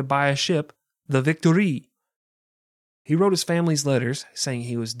money to buy a ship, the Victory. He wrote his family's letters, saying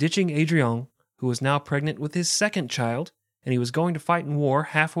he was ditching Adrienne, who was now pregnant with his second child, and he was going to fight in war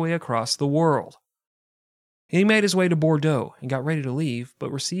halfway across the world. He made his way to Bordeaux and got ready to leave,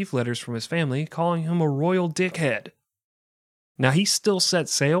 but received letters from his family calling him a royal dickhead. Now, he still set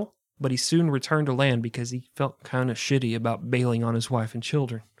sail, but he soon returned to land because he felt kind of shitty about bailing on his wife and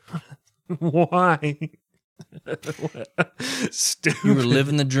children. Why? Stupid. You were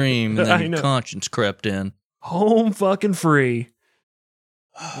living the dream, and then your conscience crept in. Home fucking free.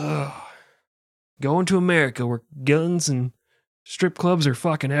 Going to America where guns and strip clubs are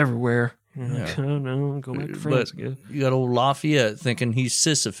fucking everywhere. Yeah. Oh, no, go back to France again. You got old Lafayette thinking he's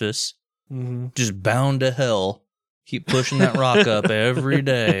Sisyphus, just bound to hell. Keep pushing that rock up every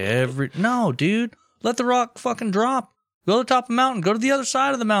day. No, dude. Let the rock fucking drop. Go to the top of the mountain. Go to the other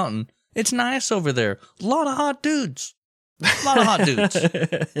side of the mountain. It's nice over there. A lot of hot dudes.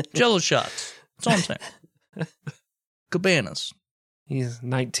 Jello shots. That's all I'm saying. Cabanas. He's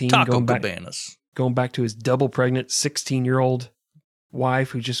 19. Taco cabanas. Going back to his double pregnant 16-year-old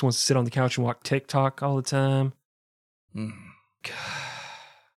wife who just wants to sit on the couch and watch TikTok all the time. God,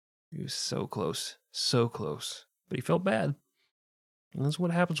 he was so close. So close. But he felt bad. And that's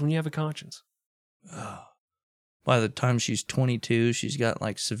what happens when you have a conscience. By the time she's 22, she's got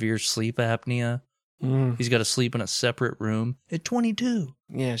like severe sleep apnea. He's got to sleep in a separate room at 22.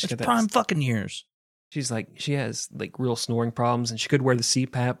 Yeah, she's got that prime fucking years. She's like, she has like real snoring problems, and she could wear the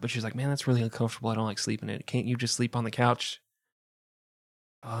CPAP, but she's like, man, that's really uncomfortable. I don't like sleeping in it. Can't you just sleep on the couch?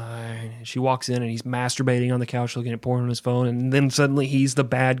 She walks in and he's masturbating on the couch, looking at porn on his phone, and then suddenly he's the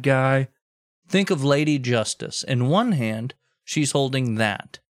bad guy. Think of Lady Justice. In one hand, she's holding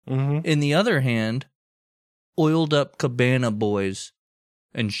that. In the other hand, oiled up cabana boys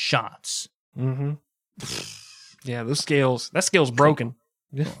and shots. Yeah, that scale's broken.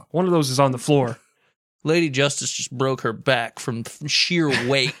 One of those is on the floor. Lady Justice just broke her back from sheer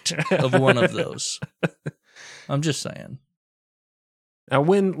weight of one of those. I'm just saying. Now,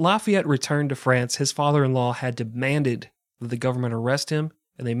 when Lafayette returned to France, his father-in-law had demanded that the government arrest him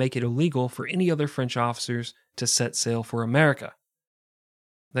and they make it illegal for any other French officers to set sail for America.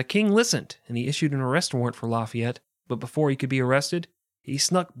 The king listened, and he issued an arrest warrant for Lafayette, but before he could be arrested, he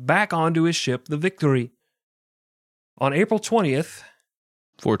snuck back onto his ship, the Victory. On April 20th...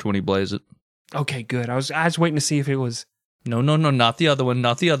 420 blaze it. Okay, good. I was waiting to see if it was... No, not the other one,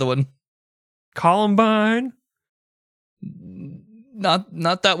 not the other one. Columbine? Not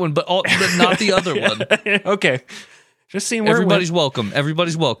that one, but not the other one. Okay. Just seeing where everybody's welcome.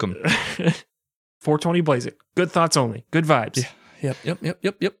 Everybody's welcome. 420 blaze it. Good thoughts only. Good vibes. Yeah.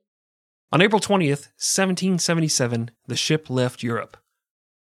 Yep. On April 20th, 1777, the ship left Europe.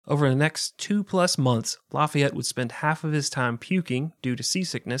 Over the next 2+ months, Lafayette would spend half of his time puking due to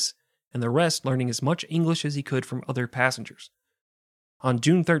seasickness and the rest learning as much English as he could from other passengers. On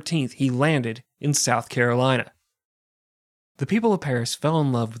June 13th, he landed in South Carolina. The people of Paris fell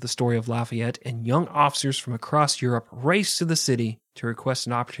in love with the story of Lafayette, and young officers from across Europe raced to the city to request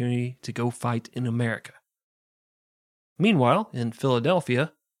an opportunity to go fight in America. Meanwhile, in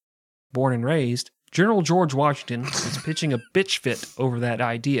Philadelphia, born and raised, General George Washington was pitching a bitch fit over that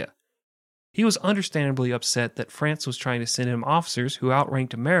idea. He was understandably upset that France was trying to send him officers who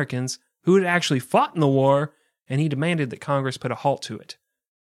outranked Americans who had actually fought in the war, and he demanded that Congress put a halt to it.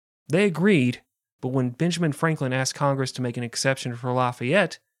 They agreed, but when Benjamin Franklin asked Congress to make an exception for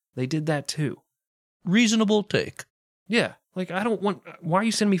Lafayette, they did that too. Reasonable take. Yeah, like, why are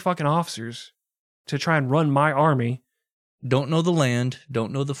you sending me fucking officers to try and run my army? Don't know the land,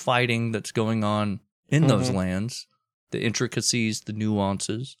 don't know the fighting that's going on in those lands, the intricacies, the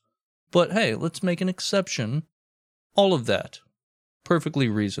nuances. But hey, let's make an exception. All of that. Perfectly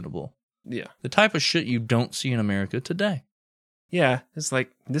reasonable. Yeah. The type of shit you don't see in America today. Yeah, it's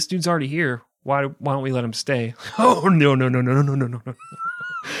like, this dude's already here. Why don't we let him stay? Oh, no. No.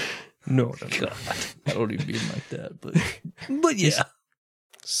 God, I don't even mean like that, but yeah.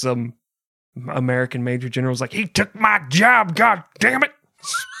 Some American major general's like, he took my job, god damn it!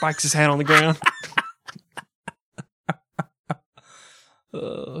 Spikes his hat on the ground.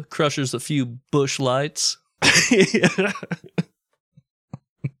 Crushes a few bush lights.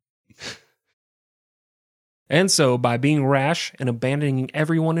 And so, by being rash and abandoning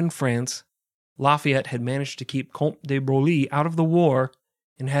everyone in France, Lafayette had managed to keep Comte de Broglie out of the war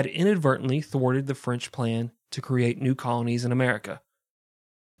and had inadvertently thwarted the French plan to create new colonies in America.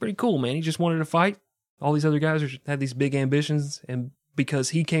 Pretty cool, man. He just wanted to fight. All these other guys had these big ambitions, and because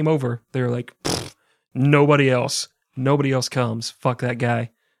he came over, they were like, nobody else comes. Fuck that guy.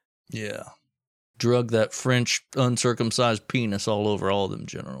 Yeah. Drug that French uncircumcised penis all over all of them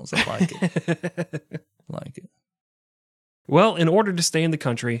generals. I like it. Like it. Well, in order to stay in the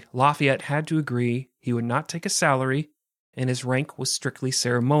country, Lafayette had to agree he would not take a salary, and his rank was strictly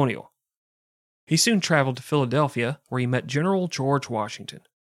ceremonial. He soon traveled to Philadelphia, where he met General George Washington.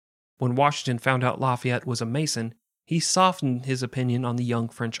 When Washington found out Lafayette was a Mason, he softened his opinion on the young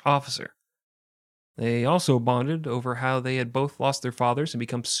French officer. They also bonded over how they had both lost their fathers and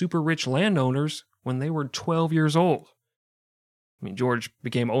become super rich landowners when they were 12 years old. I mean, George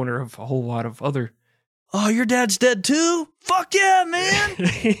became owner of a whole lot of other... Oh, your dad's dead too? Fuck yeah,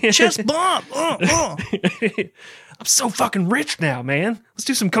 man! Chest bump! I'm so fucking rich now, man. Let's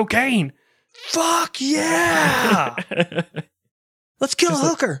do some cocaine. Fuck yeah! Let's kill a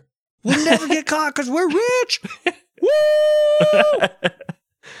hooker. We'll never get caught because we're rich. Woo!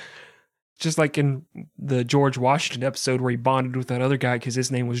 Just like in the George Washington episode where he bonded with that other guy because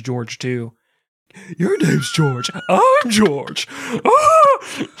his name was George too. Your name's George. I'm George.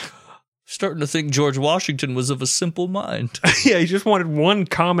 Oh! Starting to think George Washington was of a simple mind. Yeah, he just wanted one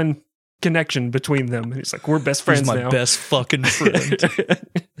common connection between them. And he's like, we're best friends now. He's my best fucking friend.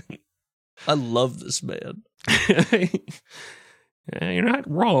 I love this man. You're not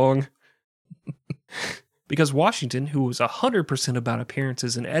wrong. Because Washington, who was 100% about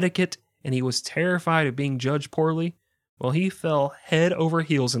appearances and etiquette, and he was terrified of being judged poorly, well, he fell head over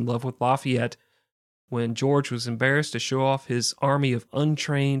heels in love with Lafayette when George was embarrassed to show off his army of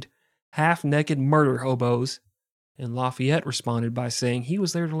untrained, half-naked murder hobos, and Lafayette responded by saying he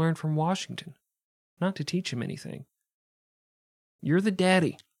was there to learn from Washington, not to teach him anything. You're the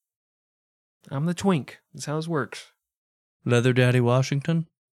daddy. I'm the twink. That's how this works. Leather Daddy Washington,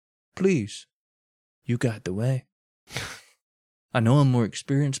 please, you got the way. I know I'm more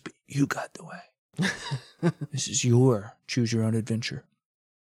experienced, but you got the way. This is your choose your own adventure.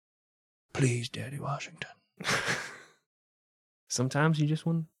 Please, Daddy Washington. Sometimes you just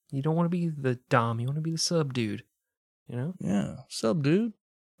want You don't want to be the dom. You want to be the sub dude. You know? Yeah. Sub, dude.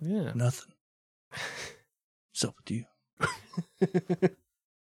 Yeah. Nothing. What's up with you?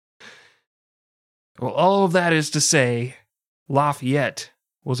 Well, all of that is to say, Lafayette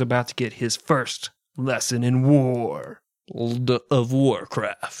was about to get his first lesson in war. World of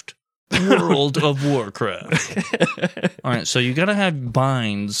Warcraft. World of Warcraft. All right, so you got to have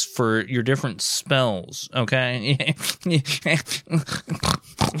binds for your different spells, okay?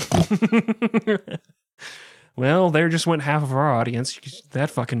 Well, there just went half of our audience.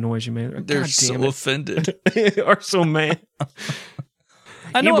 That fucking noise you made. They're so offended. They are so mad.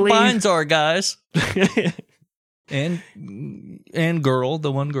 I know what binds are, guys. and girl,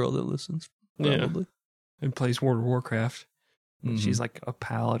 the one girl that listens, probably. Yeah. And plays World of Warcraft. Mm-hmm. She's like a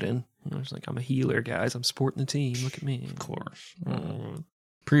paladin. She's like, I'm a healer, guys. I'm supporting the team. Look at me. Of course.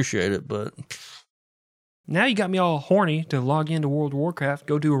 Appreciate it, but... Now you got me all horny to log into World of Warcraft.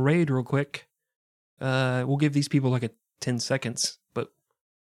 Go do a raid real quick. We'll give these people like 10 seconds, but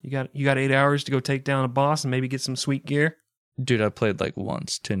you got 8 hours to go take down a boss and maybe get some sweet gear. Dude, I played like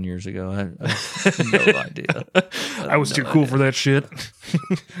once 10 years ago. I have no idea. I was too cool for that shit.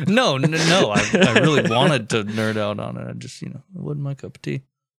 No. I really wanted to nerd out on it. I just, it wasn't my cup of tea.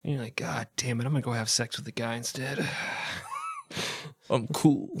 You're like, God damn it, I'm going to go have sex with the guy instead. I'm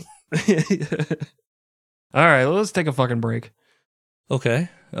cool. All right, let's take a fucking break. Okay.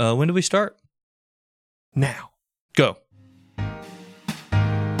 When do we start? Now. Go.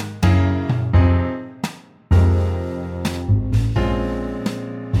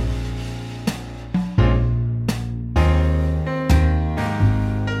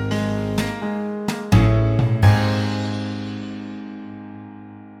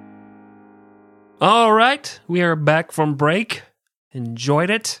 All right, we are back from break. Enjoyed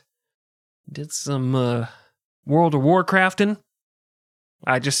it. Did some World of Warcrafting.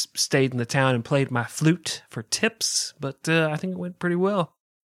 I just stayed in the town and played my flute for tips, but I think it went pretty well.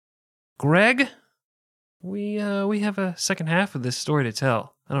 Greg, we have a second half of this story to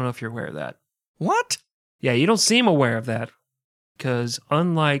tell. I don't know if you're aware of that. What? Yeah, you don't seem aware of that, because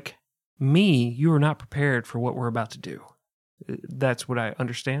unlike me, you are not prepared for what we're about to do. That's what I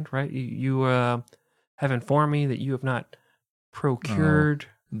understand, right? You have informed me that you have not procured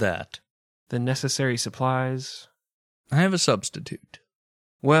the necessary supplies. I have a substitute.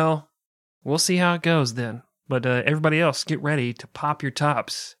 Well, we'll see how it goes then. But everybody else, get ready to pop your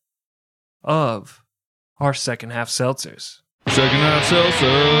tops of our second half seltzers. Second half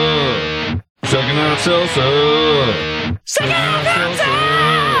seltzer. Second half seltzer. Second half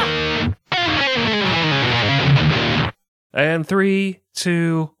seltzer. And 3,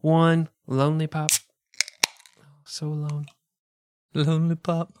 2, 1, Lonely Pop. So alone. Lonely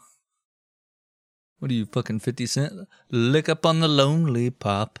Pop. What are you, fucking 50 Cent? Lick up on the Lonely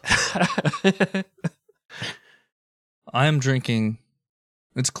Pop. I am drinking.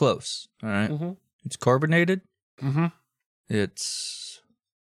 It's close, all right? Mm-hmm. It's carbonated. Mm-hmm. It's,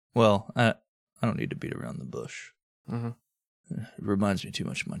 well, I don't need to beat around the bush. Mm-hmm. It reminds me too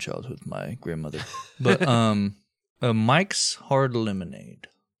much of my childhood with my grandmother. But Mike's Hard Lemonade.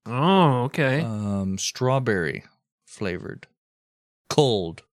 Oh, okay. Strawberry flavored.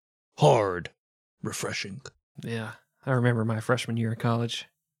 Cold. Hard. Refreshing. Yeah, I remember my freshman year of college.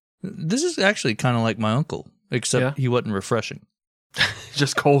 This is actually kind of like my uncle, except he wasn't refreshing.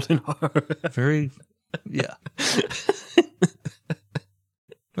 Just cold and hard. Very, yeah.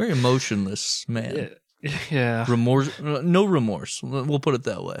 Very emotionless man. Yeah. Remorse, no remorse. We'll put it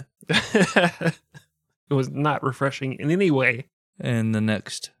that way. It was not refreshing in any way. And the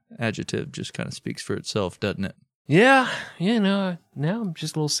next adjective just kind of speaks for itself, doesn't it? Yeah, now I'm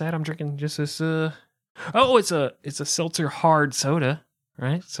just a little sad. I'm drinking just this. It's a seltzer hard soda,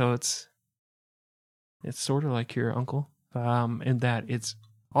 right? So it's sort of like your uncle, in that it's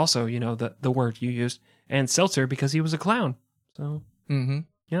also the word you used, and seltzer because he was a clown. So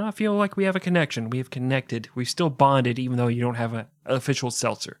I feel like we have a connection. We have connected. We've still bonded, even though you don't have an official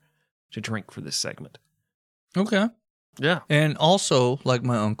seltzer to drink for this segment. Okay. Yeah, and also like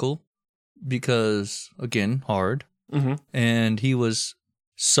my uncle. Because, again, hard. Mm-hmm. And he was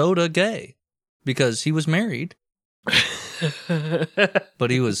soda gay. Because he was married. But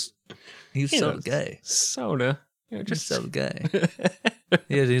he was so gay. Soda. Just so gay.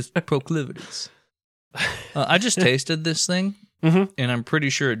 He had his proclivities. I just tasted this thing. Mm-hmm. And I'm pretty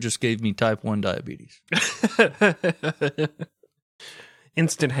sure it just gave me type 1 diabetes.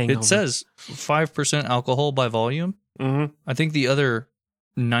 Instant hangover. It says 5% alcohol by volume. Mm-hmm. I think the other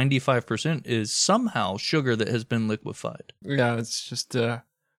 95% is somehow sugar that has been liquefied. Yeah, it's just a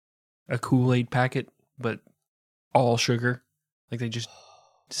Kool-Aid packet, but all sugar. Like they just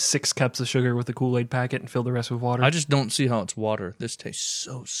 6 cups of sugar with a Kool-Aid packet and fill the rest with water. I just don't see how it's water. This tastes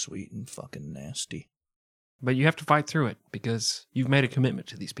so sweet and fucking nasty. But you have to fight through it because you've made a commitment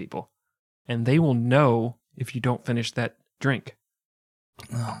to these people. And they will know if you don't finish that drink.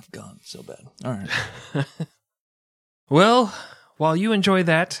 Oh, God, so bad. All right. Well, while you enjoy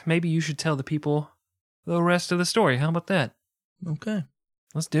that, maybe you should tell the people the rest of the story. How about that? Okay.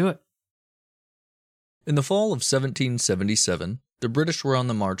 Let's do it. In the fall of 1777, the British were on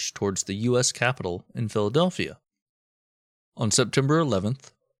the march towards the U.S. capital in Philadelphia. On September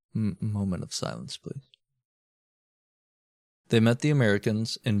 11th, moment of silence, please. They met the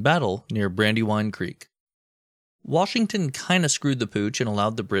Americans in battle near Brandywine Creek. Washington kind of screwed the pooch and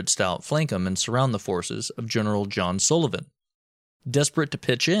allowed the Brits to outflank him and surround the forces of General John Sullivan. Desperate to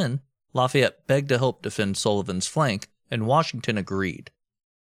pitch in, Lafayette begged to help defend Sullivan's flank, and Washington agreed.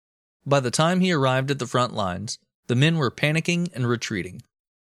 By the time he arrived at the front lines, the men were panicking and retreating.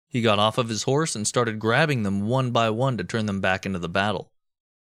 He got off of his horse and started grabbing them one by one to turn them back into the battle.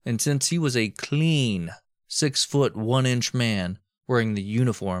 And since he was a clean 6 1" man wearing the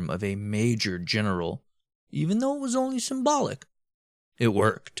uniform of a major general, even though it was only symbolic, it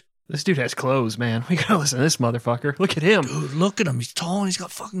worked. This dude has clothes, man. We gotta listen to this motherfucker. Look at him. Dude, look at him. He's tall and he's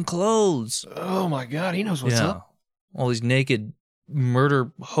got fucking clothes. Oh my God, he knows what's up. All these naked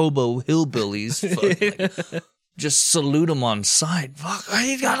murder hobo hillbillies just salute him on sight. Fuck,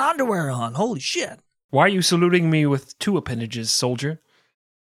 he's got underwear on. Holy shit. Why are you saluting me with 2 appendages, soldier?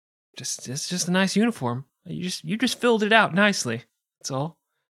 It's just a nice uniform. You just filled it out nicely. That's all.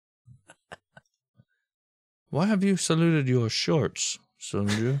 Why have you saluted your shorts,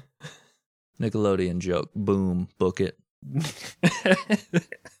 soldier? Nickelodeon joke. Boom. Book it.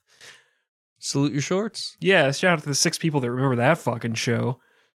 Salute your shorts? Yeah, shout out to the 6 people that remember that fucking show.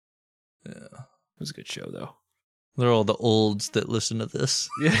 Yeah. It was a good show, though. They're all the olds that listen to this.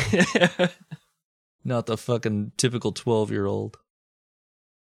 Yeah. Not the fucking typical 12-year-old.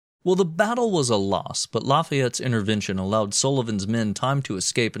 Well, the battle was a loss, but Lafayette's intervention allowed Sullivan's men time to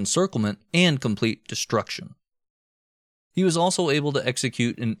escape encirclement and complete destruction. He was also able to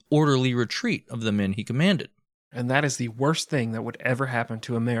execute an orderly retreat of the men he commanded. And that is the worst thing that would ever happen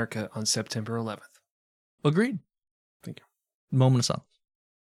to America on September 11th. Agreed. Thank you. Moment of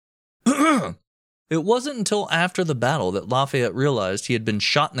silence. It wasn't until after the battle that Lafayette realized he had been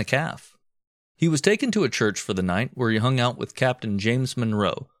shot in the calf. He was taken to a church for the night where he hung out with Captain James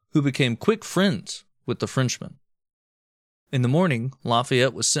Monroe, who became quick friends with the Frenchman. In the morning,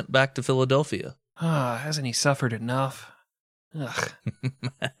 Lafayette was sent back to Philadelphia. Hasn't he suffered enough? Ugh.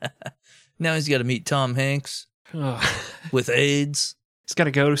 Now he's got to meet Tom Hanks with AIDS. He's got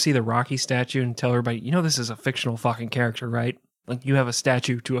to go to see the Rocky statue and tell everybody, you know this is a fictional fucking character, right? Like, you have a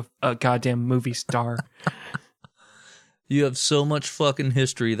statue to a goddamn movie star. You have so much fucking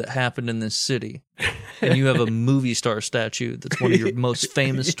history that happened in this city. And you have a movie star statue that's one of your most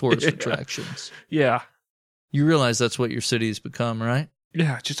famous tourist attractions. Yeah. You realize that's what your city has become, right?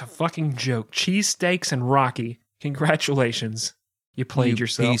 Yeah, just a fucking joke. Cheesesteaks and Rocky. Congratulations. You played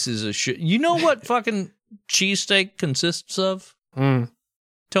yourself. Pieces of shit. You know what fucking cheesesteak consists of?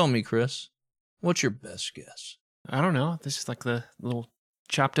 Tell me, Chris. What's your best guess? I don't know. This is like the little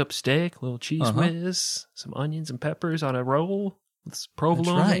chopped up steak, little cheese whiz, some onions and peppers on a roll with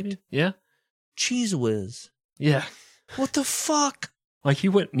provolone, That's right. maybe? Yeah. Cheese whiz. Yeah. What the fuck? Like,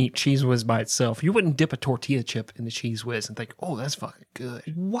 you wouldn't eat cheese whiz by itself. You wouldn't dip a tortilla chip in the cheese whiz and think, oh, that's fucking good.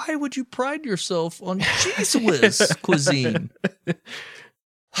 Why would you pride yourself on cheese whiz cuisine?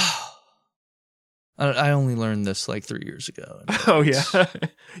 I only learned this like 3 years ago. Oh, yeah.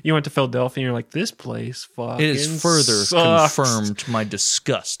 You went to Philadelphia and you're like, this place fucking It has further sucks. confirmed my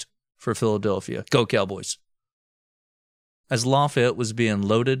disgust for Philadelphia. Go Cowboys. As Lafayette was being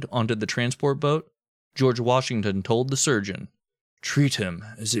loaded onto the transport boat, George Washington told the surgeon, "Treat him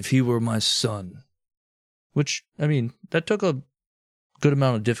as if he were my son." Which, I mean, that took a good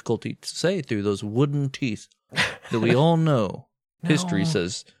amount of difficulty to say through those wooden teeth that we all know history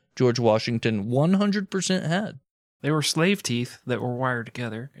says George Washington 100% had. They were slave teeth that were wired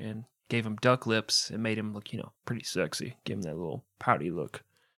together and gave him duck lips and made him look, pretty sexy. Give him that little pouty look.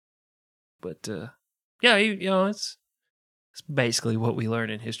 But, yeah, it's basically what we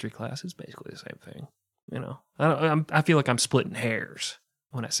learned in history class. It's basically the same thing. I feel like I'm splitting hairs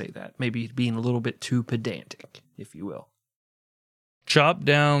when I say that. Maybe being a little bit too pedantic, if you will. Chop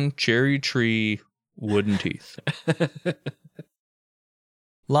down cherry tree, wooden teeth.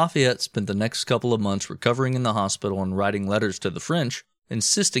 Lafayette spent the next couple of months recovering in the hospital and writing letters to the French,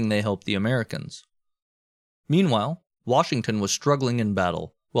 insisting they help the Americans. Meanwhile, Washington was struggling in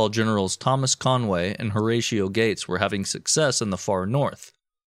battle, while Generals Thomas Conway and Horatio Gates were having success in the far north.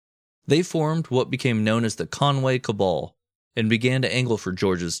 They formed what became known as the Conway Cabal and began to angle for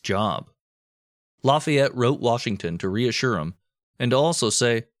George's job. Lafayette wrote Washington to reassure him and to also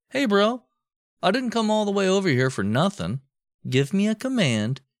say, "Hey, bro, I didn't come all the way over here for nothing. Give me a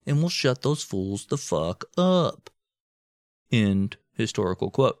command and we'll shut those fools the fuck up." End historical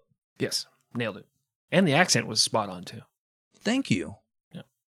quote. Yes, nailed it. And the accent was spot on, too. Thank you. Yeah.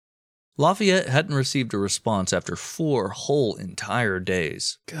 Lafayette hadn't received a response after 4 whole entire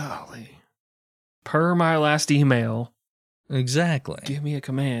days. Golly. Per my last email, Exactly. give me a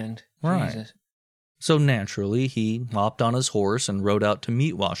command. Right. Jesus. So naturally, he hopped on his horse and rode out to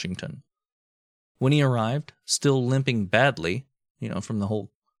meet Washington. When he arrived, still limping badly, from the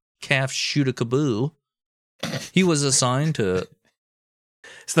whole calf shoot-a-caboo, he was assigned to...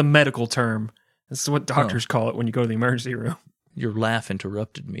 It's the medical term. It's what doctors call it when you go to the emergency room. Your laugh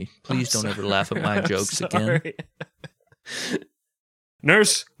interrupted me. Please don't ever laugh at my jokes again.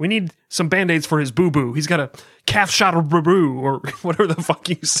 Nurse, we need some Band-Aids for his boo-boo. He's got a calf shot of boo or whatever the fuck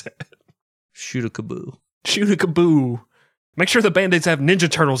you said. Shoot-a-caboo. Shoot-a-caboo. Make sure the Band-Aids have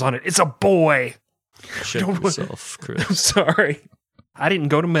Ninja Turtles on it. It's a boy. Check yourself, Chris. I'm sorry. I didn't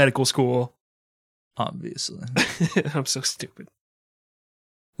go to medical school. Obviously. I'm so stupid.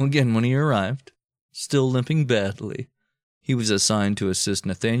 Again, when he arrived, still limping badly, he was assigned to assist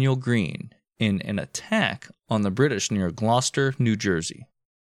Nathaniel Greene in an attack on the British near Gloucester, New Jersey.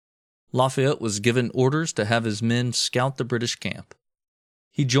 Lafayette was given orders to have his men scout the British camp.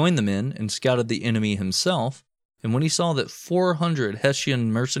 He joined the men and scouted the enemy himself, and when he saw that 400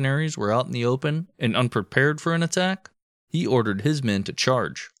 Hessian mercenaries were out in the open and unprepared for an attack, he ordered his men to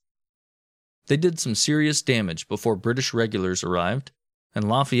charge. They did some serious damage before British regulars arrived, and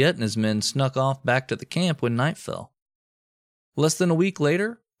Lafayette and his men snuck off back to the camp when night fell. Less than a week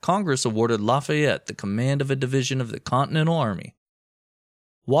later, Congress awarded Lafayette the command of a division of the Continental Army.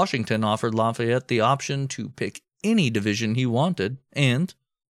 Washington offered Lafayette the option to pick any division he wanted, and,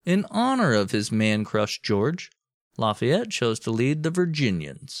 in honor of his man-crush George, Lafayette chose to lead the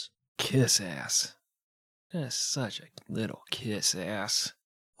Virginians. Kiss ass. That's such a little kiss ass.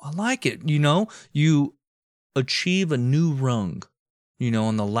 I like it. You achieve a new rung,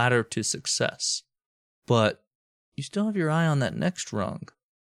 on the ladder to success. But you still have your eye on that next rung.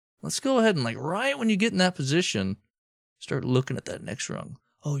 Let's go ahead and, right when you get in that position, start looking at that next rung.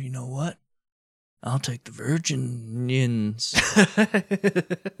 Oh, you know what? I'll take the Virginians.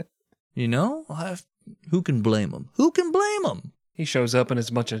 Who can blame him? Who can blame him? He shows up and it's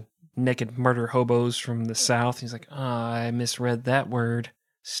a bunch of naked murder hobos from the South. He's like, I misread that word.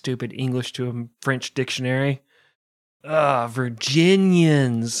 Stupid English to a French dictionary.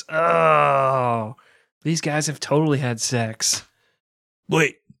 Virginians. Oh, these guys have totally had sex.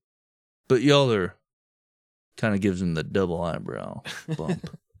 Wait, but y'all are... Kind of gives him the double eyebrow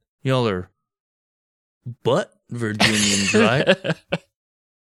bump. Y'all are butt Virginians, right?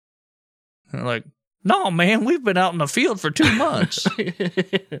 And like, no, man, we've been out in the field for 2 months.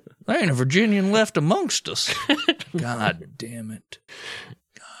 There ain't a Virginian left amongst us. God damn it.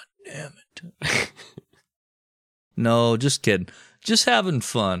 God damn it. No, just kidding. Just having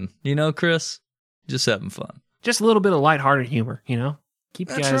fun. Chris? Just having fun. Just a little bit of lighthearted humor, Keep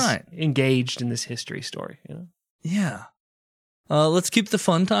you That's guys right. engaged in this history story, Yeah. Let's keep the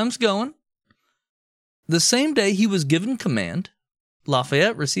fun times going. The same day he was given command,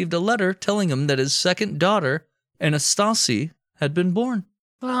 Lafayette received a letter telling him that his second daughter, Anastasie, had been born.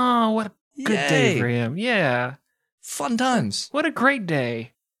 Oh, what a good day Yay. for him. Yeah. Fun times. What a great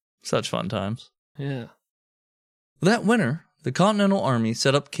day. Such fun times. Yeah. That winter, the Continental Army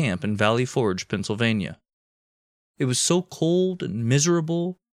set up camp in Valley Forge, Pennsylvania. It was so cold and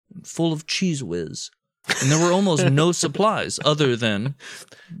miserable and full of cheese whiz, and there were almost no supplies other than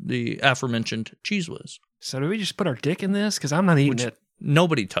the aforementioned cheese whiz. So do we just put our dick in this? Because I'm not eating it.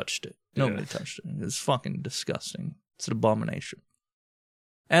 Nobody touched it. Nobody Yeah. touched it. It's fucking disgusting. It's an abomination.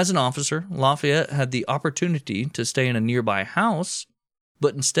 As an officer, Lafayette had the opportunity to stay in a nearby house,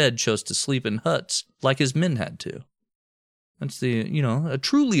 but instead chose to sleep in huts like his men had to. That's a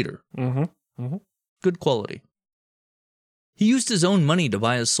true leader. Mm-hmm. Mm-hmm. Good quality. He used his own money to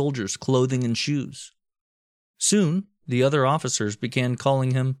buy his soldiers clothing and shoes. Soon, the other officers began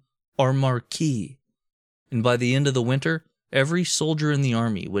calling him our Marquis, and by the end of the winter, every soldier in the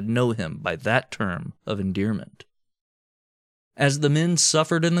army would know him by that term of endearment. As the men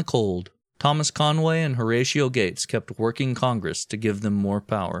suffered in the cold, Thomas Conway and Horatio Gates kept working Congress to give them more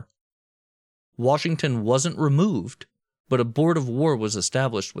power. Washington wasn't removed, but a board of war was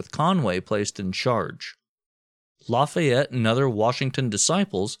established with Conway placed in charge. Lafayette and other Washington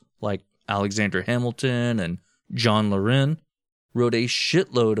disciples, like Alexander Hamilton and John Loren, wrote a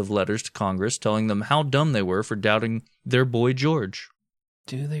shitload of letters to Congress telling them how dumb they were for doubting their boy George.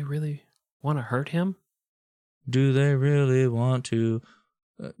 Do they really want to hurt him? Do they really want to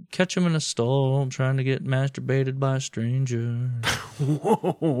catch him in a stall trying to get masturbated by a stranger?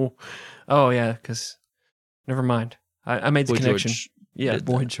 Whoa. Oh, yeah, because... Never mind. I made the Boy connection. George Yeah, did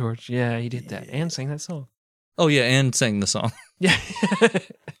Boy that. George. Yeah, he did that. And sang that song. Oh, yeah, and sang the song. Yeah.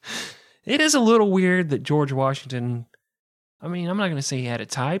 It is a little weird that George Washington... I mean, I'm not going to say he had a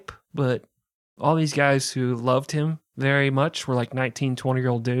type, but all these guys who loved him very much were like 19,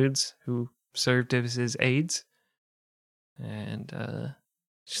 20-year-old dudes who served as his aides. And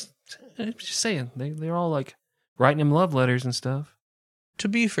just saying, they're all like writing him love letters and stuff. To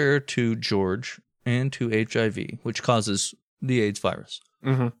be fair to George and to HIV, which causes the AIDS virus,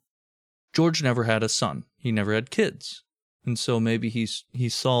 Mm-hmm. George never had a son. He never had kids. And so maybe he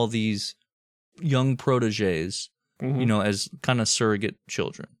saw these young proteges, Mm-hmm. you know, as kind of surrogate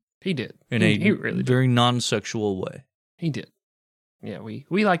children He did. in he a really did. very non-sexual way. He did. Yeah, we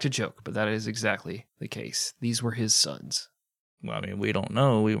like to joke, but that is exactly the case. These were his sons. Well, I mean, we don't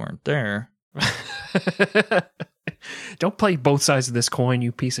know. We weren't there. Don't play both sides of this coin,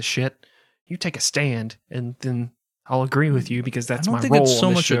 you piece of shit. You take a stand, and then I'll agree with you because that's I my don't think role it's so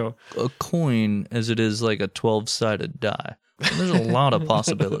on this much show. a coin as it is like a 12-sided die. There's a lot of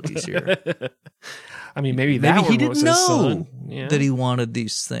possibilities here. I mean, maybe Maybe that he one didn't was his know son. Yeah. that he wanted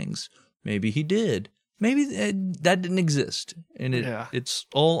these things. Maybe he did. Maybe that didn't exist. And it's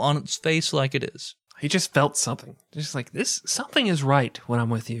all on its face like it is. He just felt something. Just like, something is right when I'm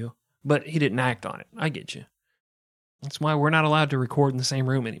with you. But he didn't act on it. I get you. That's why we're not allowed to record in the same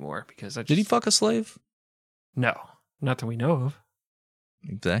room anymore. Because Did he fuck a slave? No. Not that we know of.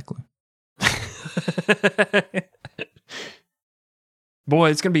 Exactly.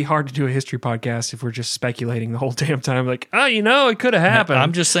 Boy, it's going to be hard to do a history podcast if we're just speculating the whole damn time. Like, oh, it could have happened.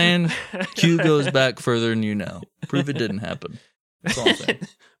 I'm just saying, Q goes back further than you know. Prove it didn't happen. That's all I'm saying.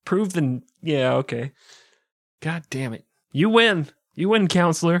 Prove the... Yeah, okay. God damn it. You win. You win,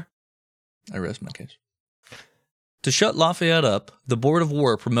 counselor. I rest my case. To shut Lafayette up, the Board of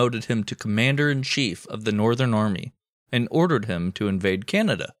War promoted him to Commander-in-Chief of the Northern Army and ordered him to invade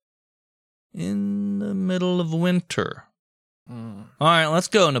Canada in the middle of winter. All right, let's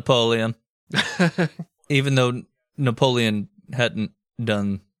go, Napoleon. Even though Napoleon hadn't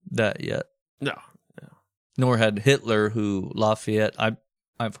done that yet. No. Nor had Hitler, who Lafayette,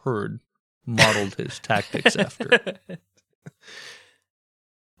 I've heard, modeled his tactics after.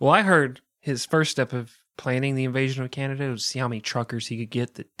 Well, I heard his first step of planning the invasion of Canada was see how many truckers he could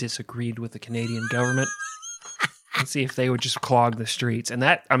get that disagreed with the Canadian government and see if they would just clog the streets. And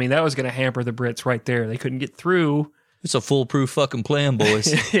that was going to hamper the Brits right there. They couldn't get through. It's a foolproof fucking plan,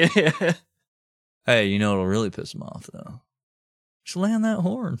 boys. Yeah. Hey, you know what'll really piss him off, though? Just land that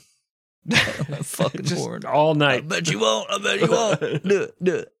horn. That fucking Just horn. all I night. bet you won't. I bet you won't.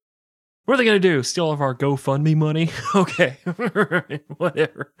 Do it. What are they going to do? Steal all of our GoFundMe money? Okay.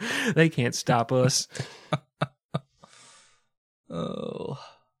 Whatever. They can't stop us. Oh.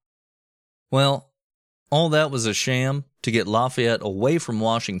 Well, all that was a sham to get Lafayette away from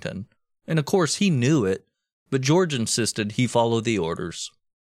Washington. And of course, he knew it, but George insisted he follow the orders.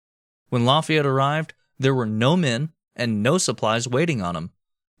 When Lafayette arrived, there were no men and no supplies waiting on him.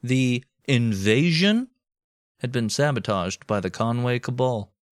 The invasion had been sabotaged by the Conway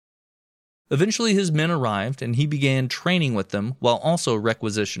cabal. Eventually his men arrived, and he began training with them while also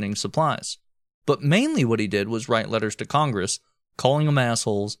requisitioning supplies. But mainly what he did was write letters to Congress, calling them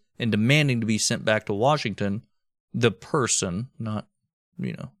assholes, and demanding to be sent back to Washington, the person, not,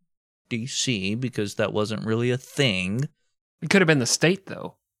 D.C., because that wasn't really a thing. It could have been the state,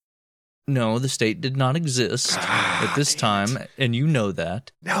 though. No, the state did not exist at this time, and you know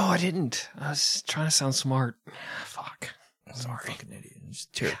that. No, I didn't. I was trying to sound smart. Fuck. Sorry. Fucking idiot. It's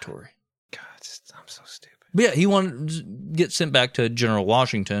territory. God, I'm so stupid. But yeah, he wanted to get sent back to General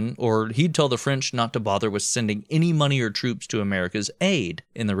Washington, or he'd tell the French not to bother with sending any money or troops to America's aid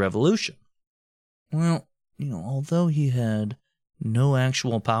in the Revolution. Well, although he had no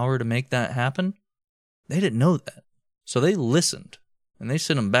actual power to make that happen, they didn't know that. So they listened, and they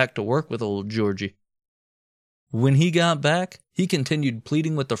sent him back to work with old Georgie. When he got back, he continued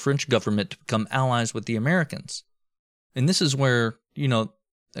pleading with the French government to become allies with the Americans. And this is where,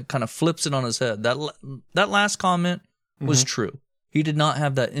 that kind of flips it on his head. That last comment was true. He did not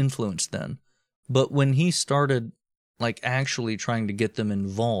have that influence then. But when he started, actually trying to get them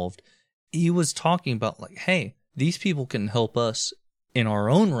involved, he was talking about, hey, these people can help us in our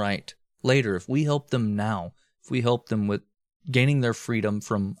own right later if we help them now, if we help them with gaining their freedom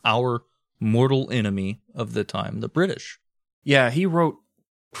from our mortal enemy of the time, the British. Yeah, he wrote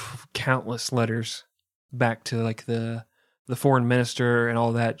countless letters back to like the foreign minister and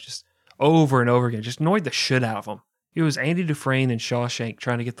all that, just over and over again. Just annoyed the shit out of him. It was Andy Dufresne and Shawshank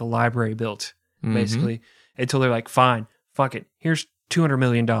trying to get the library built, basically, until they're like, fine, fuck it. Here's $200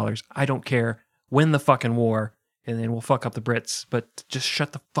 million. I don't care. Win the fucking war, and then we'll fuck up the Brits. But just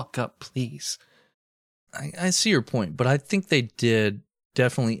shut the fuck up, please. I see your point, but I think they did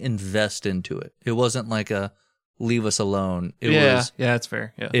definitely invest into it. It wasn't like a leave us alone. It was. Yeah, that's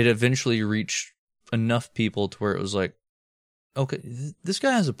fair. Yeah. It eventually reached enough people to where it was like, okay, this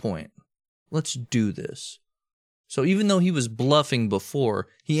guy has a point. Let's do this. So even though he was bluffing before,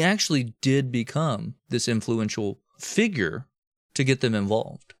 he actually did become this influential figure to get them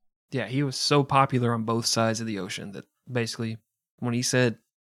involved. Yeah, he was so popular on both sides of the ocean that basically when he said,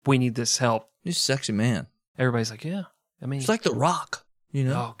 we need this help, He's a sexy man. everybody's like, yeah. I mean, He's like The Rock, you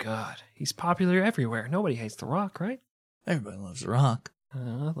know? oh, God. He's popular everywhere. Nobody hates The Rock, right? Everybody loves The Rock. I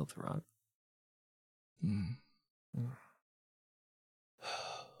love The Rock.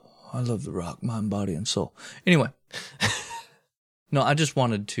 I love The Rock, mind, body, and soul. Anyway. No, I just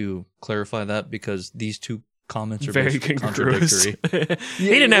wanted to clarify that because these two comments are Very basically congruous. contradictory. He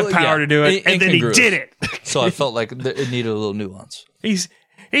didn't have power to do it, and then he incongruous. did it. So I felt like it needed a little nuance.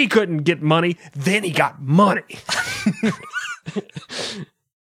 He couldn't get money, then he got money.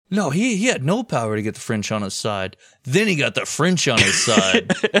 No, he had no power to get the French on his side. Then he got the French on his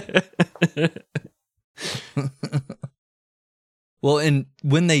side. Well, and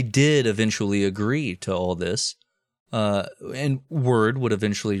when they did eventually agree to all this, and word would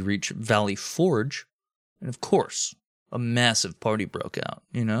eventually reach Valley Forge, and of course, a massive party broke out,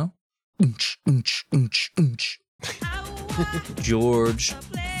 you know? George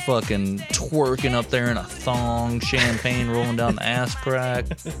fucking twerking up there in a thong, champagne rolling down the ass crack.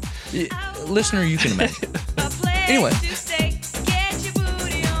 Listener, you can imagine. Anyway,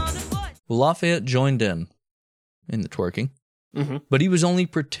 Lafayette joined in the twerking, but he was only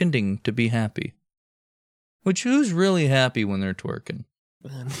pretending to be happy. Which, who's really happy when they're twerking?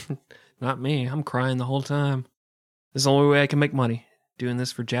 Not me. I'm crying the whole time. This is the only way I can make money, doing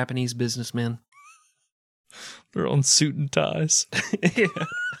this for Japanese businessmen. They're on suit and ties. Yeah.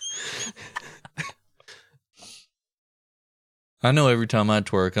 I know every time I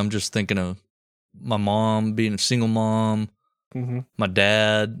twerk, I'm just thinking of my mom being a single mom, my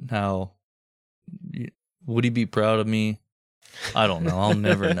dad, how would he be proud of me? I don't know. I'll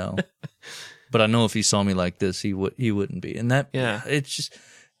never know. But I know if he saw me like this, he wouldn't be. And that, it's just,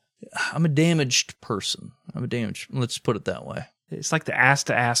 I'm a damaged person. Let's put it that way. It's like the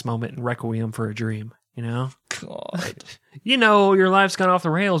ass-to-ass moment in Requiem for a Dream, you know? God. You know your life's gone off the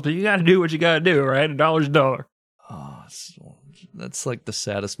rails, but you got to do what you got to do, right? $1's a dollar. Oh, that's like the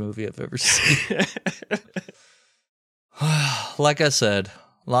saddest movie I've ever seen. Like I said,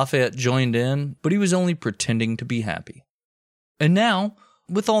 Lafayette joined in, but he was only pretending to be happy. And now,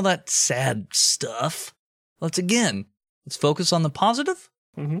 with all that sad stuff, let's focus on the positive.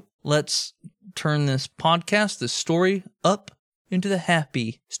 Let's turn this podcast, this story, up into the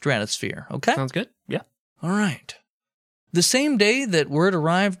happy stratosphere, okay? Sounds good. Yeah. All right. The same day that word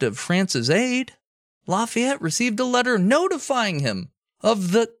arrived of France's aid, Lafayette received a letter notifying him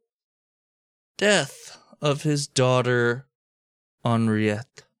of the death of his daughter,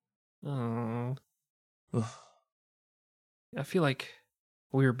 Henriette. Oh. I feel like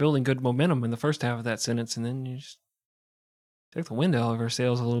we were building good momentum in the first half of that sentence, and then you just took the wind out of our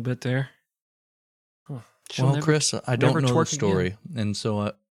sails a little bit there. Well, Chris, I don't know the story, and so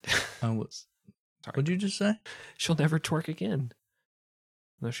I was... Sorry. What'd you just say? She'll never twerk again.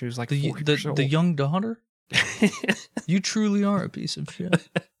 No, she was like 40 years old. The young daughter? You truly are a piece of shit.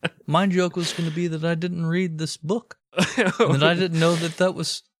 My joke was going to be that I didn't read this book, and that I didn't know that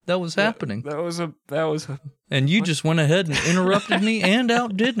was happening. That was a. And you just went ahead and interrupted me and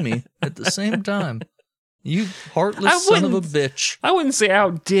outdid me at the same time. You heartless son of a bitch. I wouldn't say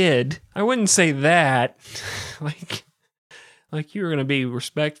outdid. I wouldn't say that. Like you were going to be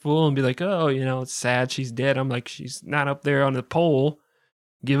respectful and be like, oh, you know, it's sad she's dead. I'm like, she's not up there on the pole.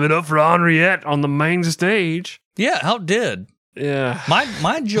 Give it up for Henriette on the main stage. Yeah, outdid. Yeah.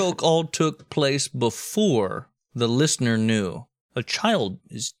 My joke all took place before the listener knew. A child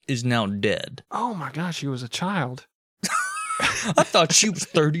is now dead. Oh my gosh, she was a child. I thought she was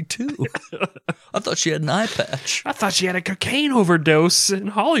 32. I thought she had an eye patch. I thought she had a cocaine overdose in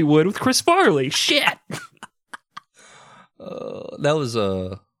Hollywood with Chris Farley. Shit. That was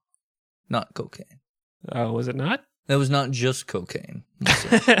not cocaine. Oh, was it not? That was not just cocaine.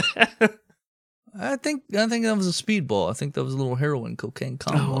 I think that was a speedball. I think that was a little heroin cocaine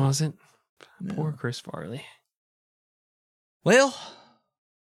combo. Oh, was it? Poor Chris Farley. Well,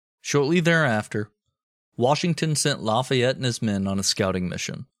 shortly thereafter, Washington sent Lafayette and his men on a scouting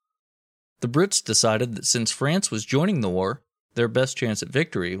mission. The Brits decided that since France was joining the war, their best chance at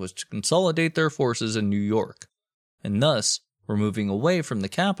victory was to consolidate their forces in New York, and thus were moving away from the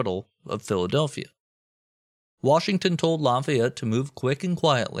capital of Philadelphia. Washington told Lafayette to move quick and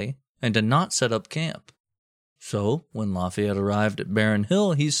quietly and to not set up camp. So, when Lafayette arrived at Barren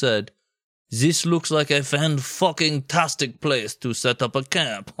Hill, he said, "This looks like a fan-fucking-tastic place to set up a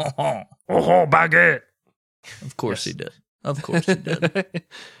camp." Oh, baguette! Of course he did. Of course he did.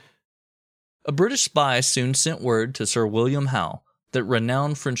 A British spy soon sent word to Sir William Howe that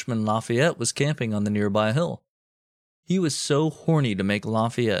renowned Frenchman Lafayette was camping on the nearby hill. He was so horny to make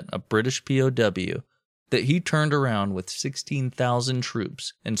Lafayette a British POW that he turned around with 16,000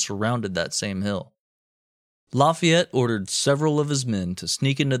 troops and surrounded that same hill. Lafayette ordered several of his men to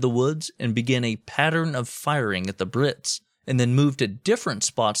sneak into the woods and begin a pattern of firing at the Brits, and then moved to different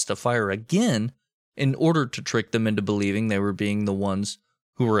spots to fire again in order to trick them into believing they were being the ones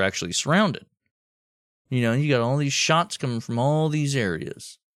who were actually surrounded. You know, you got all these shots coming from all these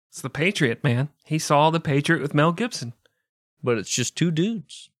areas. It's the Patriot, man. He saw the Patriot with Mel Gibson. But it's just 2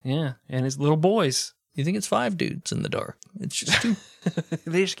 dudes. Yeah, and his little boys. You think it's 5 dudes in the dark. It's just 2.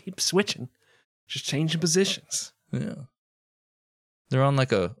 They just keep switching. Just changing positions. Yeah. They're on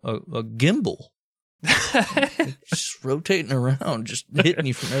like a gimbal. Just rotating around, just hitting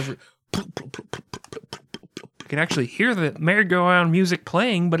you from every... You can actually hear the merry-go-round music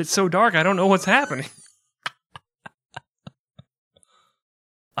playing, but it's so dark, I don't know what's happening.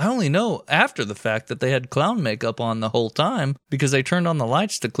 I only know after the fact that they had clown makeup on the whole time because they turned on the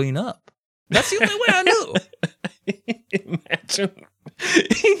lights to clean up. That's the only way I knew. Imagine.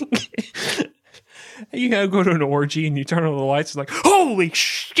 You gotta go to an orgy and you turn on the lights, it's like, holy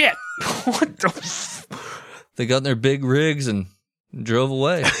shit! What the They got in their big rigs and drove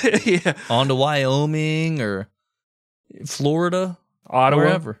away. Yeah. On to Wyoming or Florida. Ottawa.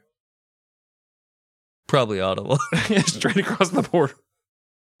 Wherever. Probably Ottawa. Straight across the border.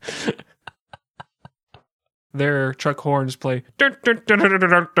 Their truck horns play dun, dun, dun, dun,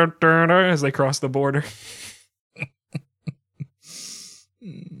 dun, dun, dun, as they cross the border.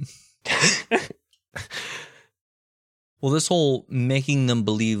 Well, this whole making them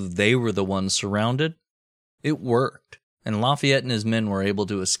believe they were the ones surrounded, it worked, and Lafayette and his men were able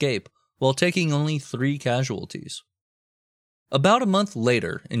to escape while taking only 3 casualties. About a month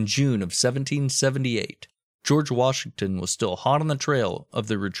later, in June of 1778, George Washington was still hot on the trail of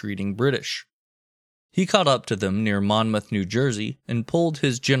the retreating British. He caught up to them near Monmouth, New Jersey, and polled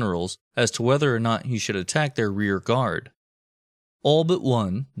his generals as to whether or not he should attack their rear guard. All but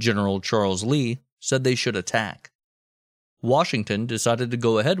one, General Charles Lee, said they should attack. Washington decided to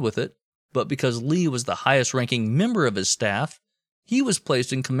go ahead with it, but because Lee was the highest-ranking member of his staff, he was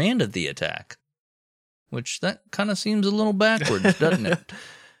placed in command of the attack. Which, that kind of seems a little backwards, doesn't it?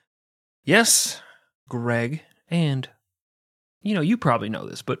 Yes, Greg, and, you know, you probably know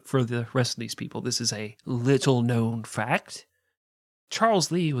this, but for the rest of these people, this is a little-known fact.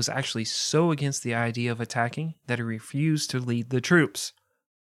 Charles Lee was actually so against the idea of attacking that he refused to lead the troops.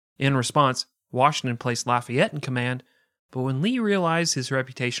 In response, Washington placed Lafayette in command, but when Lee realized his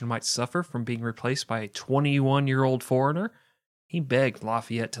reputation might suffer from being replaced by a 21-year-old foreigner, he begged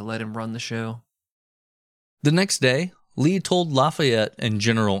Lafayette to let him run the show. The next day, Lee told Lafayette and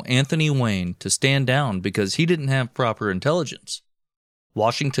General Anthony Wayne to stand down because he didn't have proper intelligence.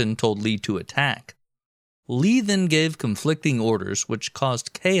 Washington told Lee to attack. Lee then gave conflicting orders which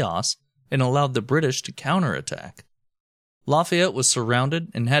caused chaos and allowed the British to counterattack. Lafayette was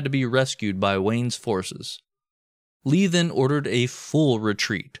surrounded and had to be rescued by Wayne's forces. Lee then ordered a full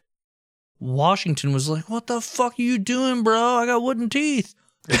retreat. Washington was like, "What the fuck are you doing, bro? I got wooden teeth."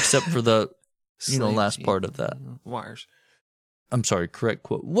 Except for the, last teeth. Part of that. Wires. I'm sorry, correct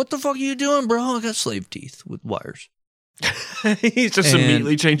quote. "What the fuck are you doing, bro? I got slave teeth with wires." He just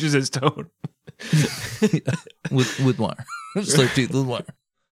immediately changes his tone. with wire. Slave teeth with wire.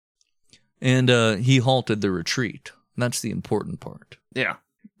 And he halted the retreat. That's the important part. Yeah.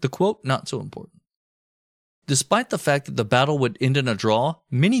 The quote, not so important. Despite the fact that the battle would end in a draw,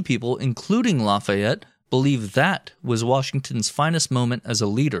 many people, including Lafayette, believed that was Washington's finest moment as a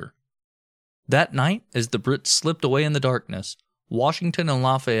leader. That night, as the Brits slipped away in the darkness, Washington and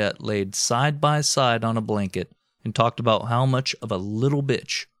Lafayette laid side by side on a blanket and talked about how much of a little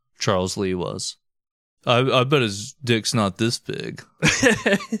bitch Charles Lee was. I bet his dick's not this big.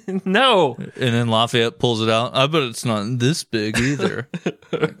 No. And then Lafayette pulls it out. I bet it's not this big either.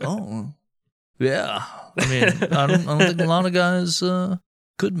 Like, oh, yeah. I mean, I don't think a lot of guys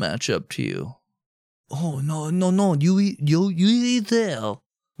could match up to you. oh, no, you eat there.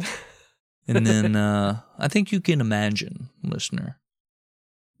 And then I think you can imagine, listener,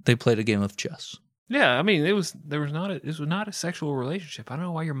 they played a game of chess. Yeah, I mean, it was not a sexual relationship. I don't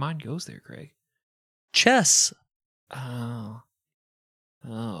know why your mind goes there, Craig. Chess. Oh,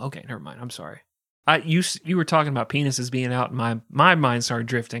 okay, never mind. I'm sorry. You were talking about penises being out, and my mind started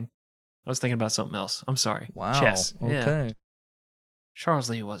drifting. I was thinking about something else. I'm sorry. Wow. Chess. Okay. Yeah. Charles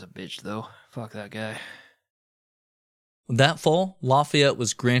Lee was a bitch, though. Fuck that guy. That fall, Lafayette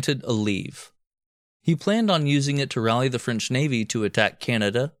was granted a leave. He planned on using it to rally the French Navy to attack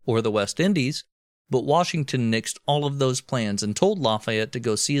Canada or the West Indies, but Washington nixed all of those plans and told Lafayette to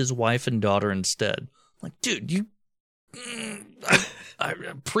go see his wife and daughter instead. Like, dude, I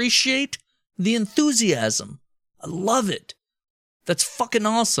appreciate the enthusiasm. I love it. That's fucking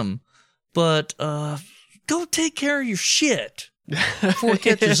awesome. But go take care of your shit before it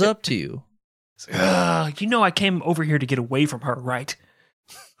catches up to you. You know I came over here to get away from her, right?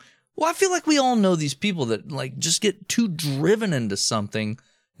 Well, I feel like we all know these people that like just get too driven into something.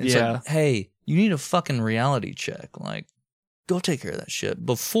 It's like, hey, you need a fucking reality check. Like, go take care of that shit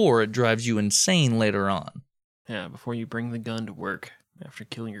before it drives you insane later on. Yeah, before you bring the gun to work after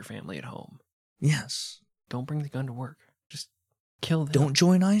killing your family at home. Yes. Don't bring the gun to work. Just kill them. Don't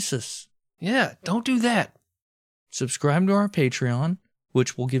join ISIS. Yeah, don't do that. Subscribe to our Patreon,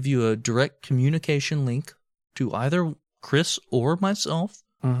 which will give you a direct communication link to either Chris or myself,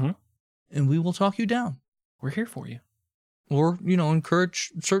 mm-hmm. and we will talk you down. We're here for you. Or,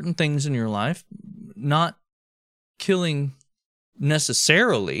 encourage certain things in your life, not killing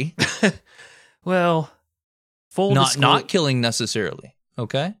necessarily. Well, not killing necessarily.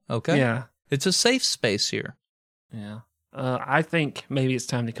 Okay? Yeah. It's a safe space here. Yeah. I think maybe it's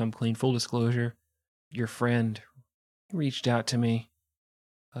time to come clean. Full disclosure, your friend reached out to me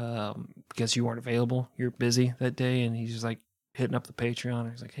because you weren't available. You're busy that day, and he's just like hitting up the Patreon.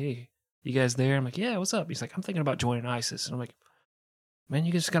 He's like, hey, you guys there? I'm like, yeah, what's up? He's like, I'm thinking about joining ISIS. And I'm like, man,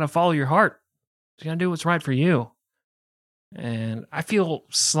 you just got to follow your heart. You got to do what's right for you. And I feel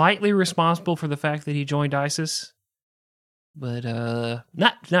slightly responsible for the fact that he joined ISIS, but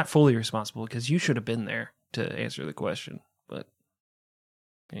not fully responsible, because you should have been there to answer the question. But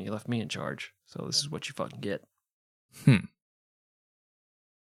you left me in charge, so this is what you fucking get.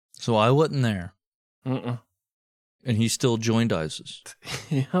 So I wasn't there. Mm-mm. And he still joined ISIS.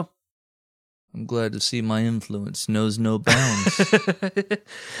 Yep. I'm glad to see my influence knows no bounds.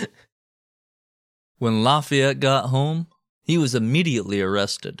 When Lafayette got home, he was immediately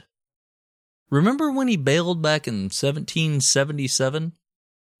arrested. Remember when he bailed back in 1777?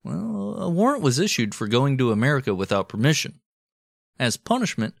 Well, a warrant was issued for going to America without permission. As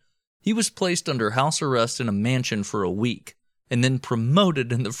punishment, he was placed under house arrest in a mansion for a week, and then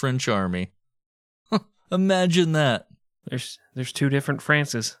promoted in the French army. Imagine that. There's two different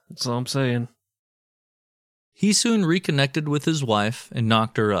Frances. That's all I'm saying. He soon reconnected with his wife and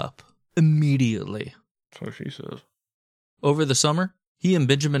knocked her up. Immediately. That's what she says. Over the summer, he and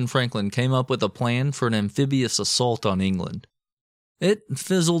Benjamin Franklin came up with a plan for an amphibious assault on England. It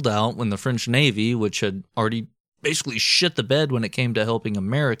fizzled out when the French Navy, which had already basically shit the bed when it came to helping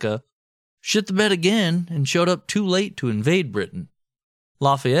America, shit the bed again and showed up too late to invade Britain.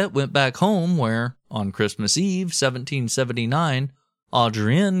 Lafayette went back home where, on Christmas Eve, 1779,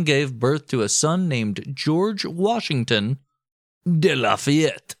 Adrienne gave birth to a son named George Washington de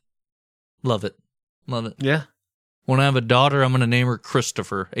Lafayette. Love it. Love it. Yeah. When I have a daughter, I'm going to name her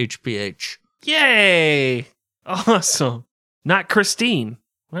Christopher, HPH. Yay! Awesome. Not Christine.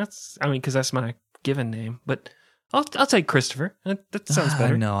 Because that's my given name, but I'll take Christopher. That sounds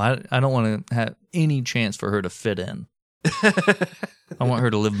better. No, I don't want to have any chance for her to fit in. I want her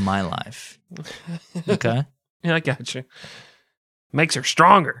to live my life. Okay? Yeah, I got you. Makes her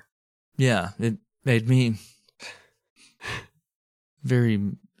stronger. Yeah, it made me very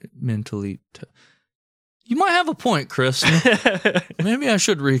mentally... You might have a point, Chris. Maybe I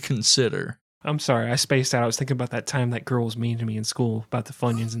should reconsider. I'm sorry, I spaced out. I was thinking about that time that girl was mean to me in school about the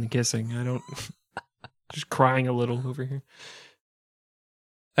Funyuns and the kissing. Just crying a little over here.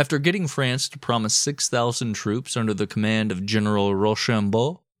 After getting France to promise 6,000 troops under the command of General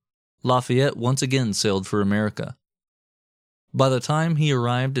Rochambeau, Lafayette once again sailed for America. By the time he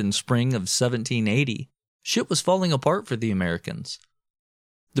arrived in spring of 1780, shit was falling apart for the Americans.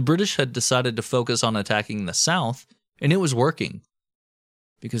 The British had decided to focus on attacking the South, and it was working.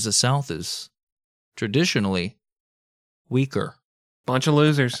 Because the South is traditionally weaker. Bunch of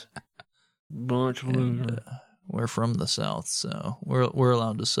losers. Bunch of losers. We're from the South, so we're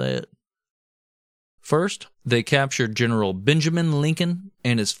allowed to say it. First, they captured General Benjamin Lincoln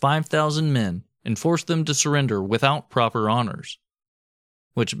and his 5,000 men and force them to surrender without proper honors.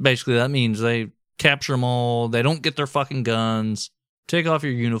 Which basically that means they capture them all, they don't get their fucking guns, take off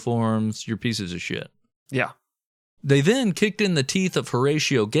your uniforms, you're pieces of shit. Yeah. They then kicked in the teeth of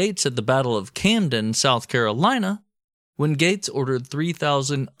Horatio Gates at the Battle of Camden, South Carolina, when Gates ordered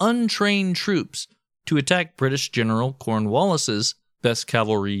 3,000 untrained troops to attack British General Cornwallis's best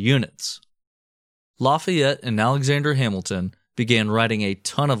cavalry units. Lafayette and Alexander Hamilton began writing a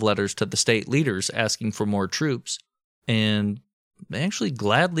ton of letters to the state leaders asking for more troops, and they actually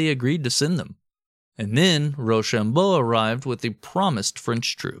gladly agreed to send them. And then Rochambeau arrived with the promised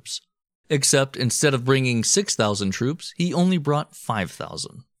French troops. Except instead of bringing 6,000 troops, he only brought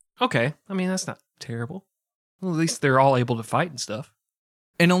 5,000. Okay, I mean, that's not terrible. Well, at least they're all able to fight and stuff.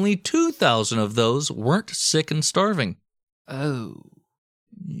 And only 2,000 of those weren't sick and starving. Oh.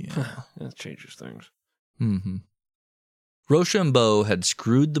 Yeah. That changes things. Mm-hmm. Rochambeau had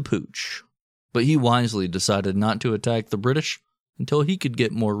screwed the pooch, but he wisely decided not to attack the British until he could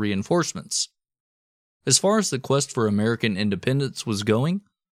get more reinforcements. As far as the quest for American independence was going,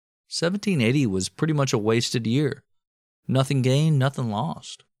 1780 was pretty much a wasted year. Nothing gained, nothing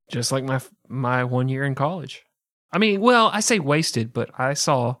lost. Just like my 1 year in college. I mean, well, I say wasted, but I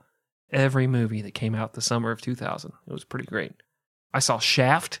saw every movie that came out the summer of 2000. It was pretty great. I saw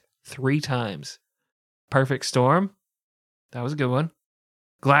Shaft 3 times. Perfect Storm. That was a good one.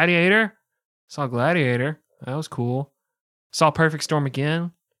 Gladiator. Saw Gladiator. That was cool. Saw Perfect Storm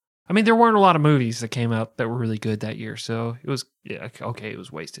again. I mean, there weren't a lot of movies that came out that were really good that year, so it was, yeah, okay, it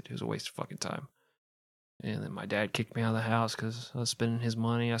was wasted. It was a waste of fucking time. And then my dad kicked me out of the house because I was spending his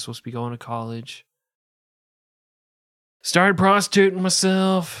money. I was supposed to be going to college. Started prostituting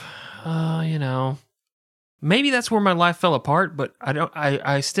myself. You know. Maybe that's where my life fell apart, but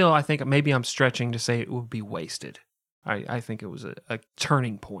I think maybe I'm stretching to say it would be wasted. I think it was a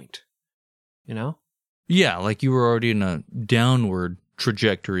turning point. You know? Yeah, like you were already in a downward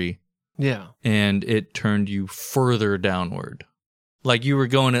trajectory. Yeah. And it turned you further downward. Like you were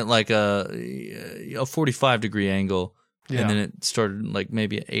going at like a 45 degree angle, and then it started like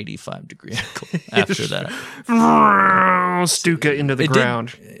maybe an 85 degree angle after that. Stuka into the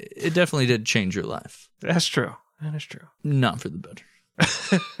ground. It definitely did change your life. That's true. That is true. Not for the better.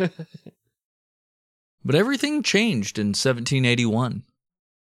 But everything changed in 1781.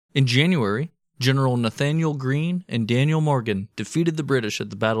 In January, General Nathanael Greene and Daniel Morgan defeated the British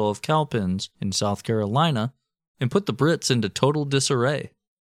at the Battle of Cowpens in South Carolina and put the Brits into total disarray.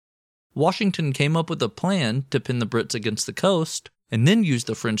 Washington came up with a plan to pin the Brits against the coast and then use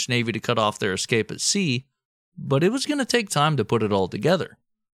the French Navy to cut off their escape at sea, but it was going to take time to put it all together.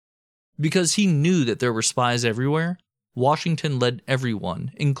 Because he knew that there were spies everywhere, Washington led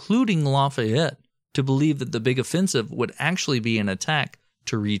everyone, including Lafayette, to believe that the big offensive would actually be an attack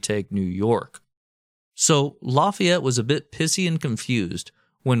to retake New York. So Lafayette was a bit pissy and confused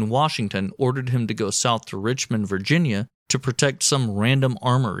when Washington ordered him to go south to Richmond, Virginia, to protect some random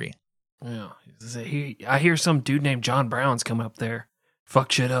armory. Yeah, I hear some dude named John Brown's coming up there,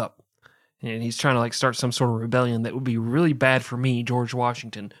 fuck shit up, and he's trying to like start some sort of rebellion that would be really bad for me, George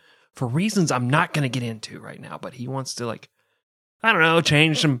Washington, for reasons I'm not going to get into right now. But he wants to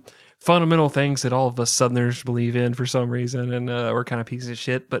change some fundamental things that all of us Southerners believe in for some reason, and we're kind of pieces of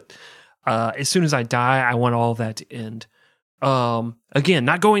shit. But as soon as I die, I want all of that to end. Again,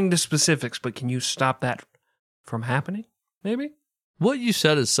 not going into specifics, but can you stop that from happening? Maybe? What you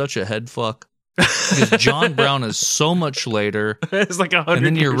said is such a head fuck. Because John Brown is so much later. It's like 100 and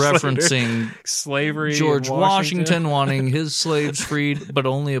then you're years referencing later. Slavery. George Washington wanting his slaves freed, but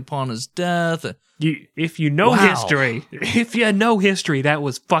only upon his death. If you know history, that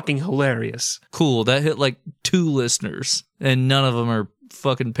was fucking hilarious. Cool. That hit like 2 listeners, and none of them are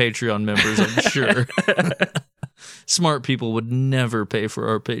fucking Patreon members, I'm sure. Smart people would never pay for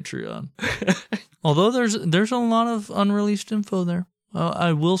our Patreon. Although there's a lot of unreleased info there.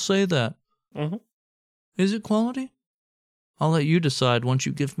 I will say that. Mm-hmm. Is it quality? I'll let you decide once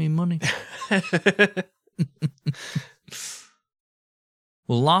you give me money.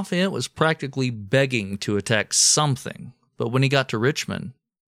 Well, Lafayette was practically begging to attack something, but when he got to Richmond,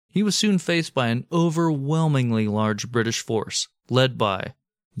 he was soon faced by an overwhelmingly large British force, led by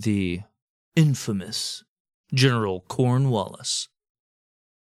the infamous General Cornwallis.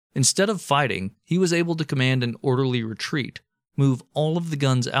 Instead of fighting, he was able to command an orderly retreat, move all of the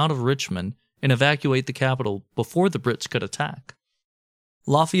guns out of Richmond, and evacuate the capital before the Brits could attack.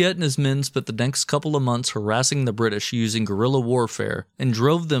 Lafayette and his men spent the next couple of months harassing the British using guerrilla warfare and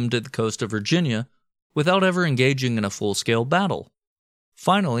drove them to the coast of Virginia without ever engaging in a full-scale battle.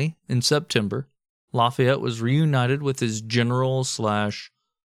 Finally, in September, Lafayette was reunited with his general/family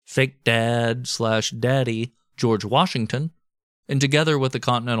fake dad/daddy George Washington, and together with the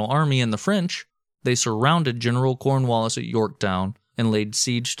Continental Army and the French, they surrounded General Cornwallis at Yorktown and laid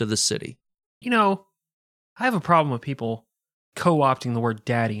siege to the city. You know, I have a problem with people co-opting the word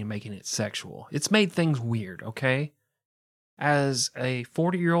daddy and making it sexual. It's made things weird, okay? As a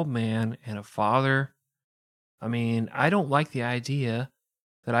 40-year-old man and a father, I mean, I don't like the idea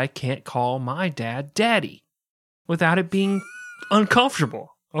that I can't call my dad daddy without it being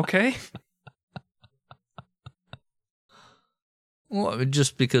uncomfortable, okay? Well,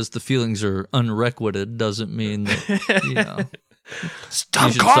 just because the feelings are unrequited doesn't mean that, you know.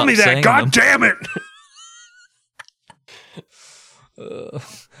 Stop calling me that, God damn it!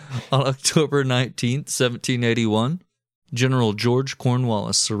 On October 19th, 1781, General George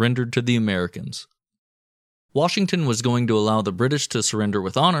Cornwallis surrendered to the Americans. Washington was going to allow the British to surrender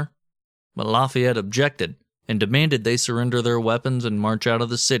with honor, but Lafayette objected and demanded they surrender their weapons and march out of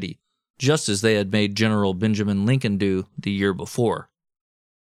the city, just as they had made General Benjamin Lincoln do the year before.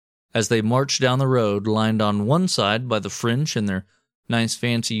 As they marched down the road, lined on one side by the French in their nice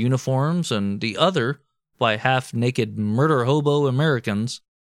fancy uniforms and the other by half-naked murder-hobo Americans,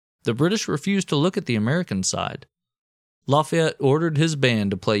 the British refused to look at the American side. Lafayette ordered his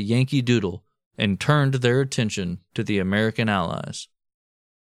band to play Yankee Doodle and turned their attention to the American allies.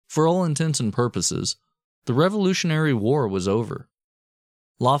 For all intents and purposes, the Revolutionary War was over.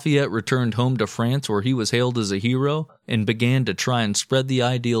 Lafayette returned home to France where he was hailed as a hero and began to try and spread the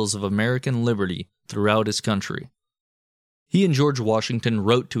ideals of American liberty throughout his country. He and George Washington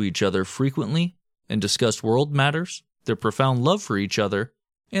wrote to each other frequently and discussed world matters, their profound love for each other,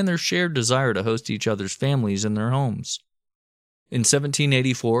 and their shared desire to host each other's families in their homes. In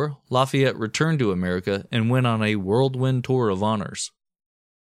 1784, Lafayette returned to America and went on a whirlwind tour of honors.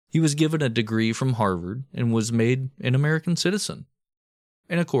 He was given a degree from Harvard and was made an American citizen.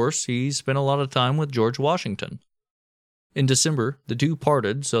 And of course, he spent a lot of time with George Washington. In December, the two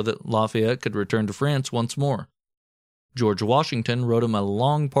parted so that Lafayette could return to France once more. George Washington wrote him a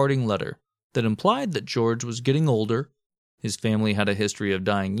long parting letter that implied that George was getting older, his family had a history of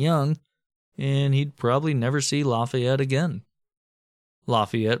dying young, and he'd probably never see Lafayette again.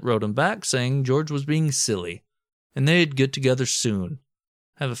 Lafayette wrote him back saying George was being silly, and they'd get together soon,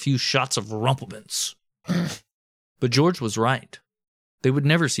 have a few shots of rumplements. But George was right. They would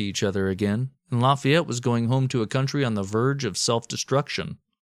never see each other again, and Lafayette was going home to a country on the verge of self-destruction.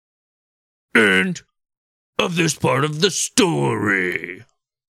 End of this part of the story.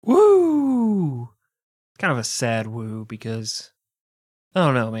 Woo! Kind of a sad woo because, I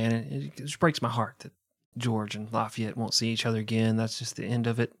don't know, man. It just breaks my heart that George and Lafayette won't see each other again. That's just the end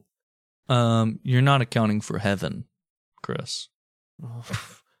of it. You're not accounting for heaven, Chris.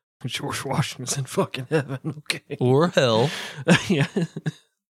 George Washington's in fucking heaven, okay. Or hell. Yeah.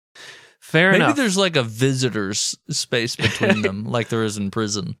 Fair enough. Maybe there's like a visitor's space between them, like there is in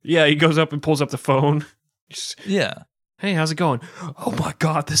prison. Yeah, he goes up and pulls up the phone. Yeah. Hey, how's it going? Oh my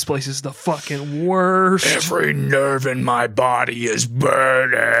God, this place is the fucking worst. Every nerve in my body is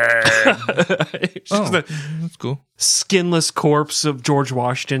burning. That's cool. Skinless corpse of George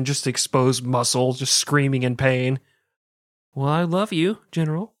Washington, just exposed muscle, just screaming in pain. Well, I love you,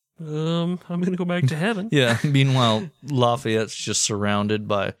 General. I'm going to go back to heaven. Yeah, meanwhile, Lafayette's just surrounded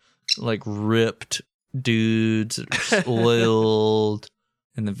by, like, ripped dudes that are oiled.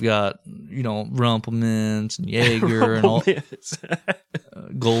 And they've got, you know, Rumplemans and Jaeger and all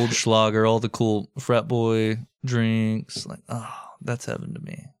Goldschlager, all the cool frat boy drinks. Like, oh, that's heaven to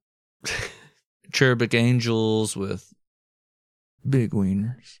me. Cherubic angels with big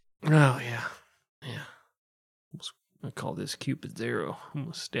wieners. Oh, yeah. Yeah. I call this Cupid's arrow. I'm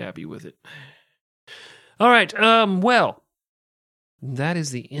going to stab you with it. All right. Well, that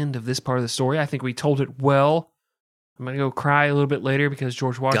is the end of this part of the story. I think we told it well. I'm going to go cry a little bit later because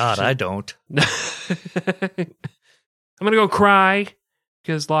George Washington... God, I don't. I'm going to go cry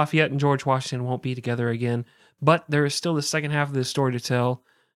because Lafayette and George Washington won't be together again. But there is still the second half of this story to tell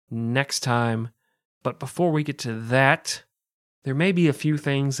next time. But before we get to that, there may be a few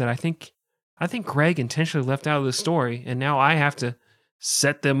things that I think Greg intentionally left out of the story, and now I have to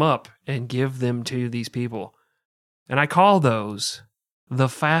set them up and give them to these people. And I call those the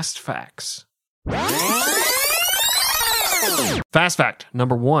fast facts. Fast fact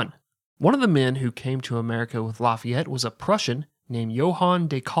number 1. One of the men who came to America with Lafayette was a Prussian named Johann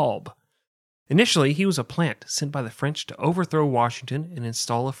de Kalb. Initially, he was a plant sent by the French to overthrow Washington and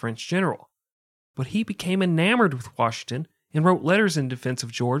install a French general. But he became enamored with Washington and wrote letters in defense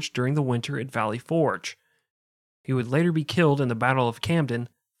of George during the winter at Valley Forge. He would later be killed in the Battle of Camden,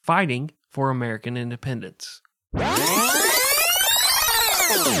 fighting for American independence.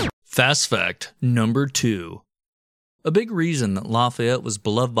 Fast fact number 2. A big reason that Lafayette was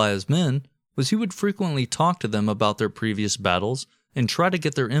beloved by his men was he would frequently talk to them about their previous battles and try to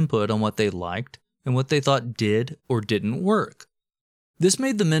get their input on what they liked and what they thought did or didn't work. This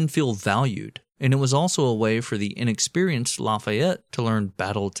made the men feel valued, and it was also a way for the inexperienced Lafayette to learn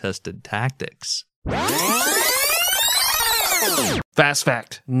battle-tested tactics. Fast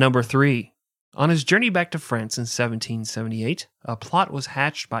fact number 3. On his journey back to France in 1778, a plot was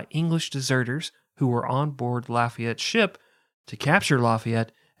hatched by English deserters who were on board Lafayette's ship to capture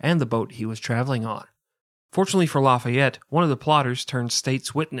Lafayette and the boat he was traveling on. Fortunately for Lafayette, one of the plotters turned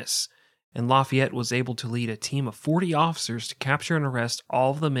state's witness, and Lafayette was able to lead a team of 40 officers to capture and arrest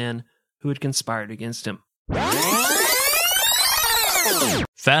all of the men who had conspired against him.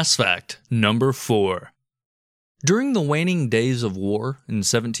 Fast fact number 4. During the waning days of war in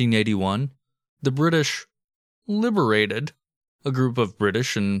 1781, the British liberated a group of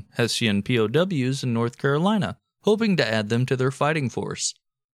British and Hessian POWs in North Carolina, hoping to add them to their fighting force.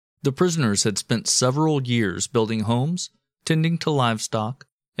 The prisoners had spent several years building homes, tending to livestock,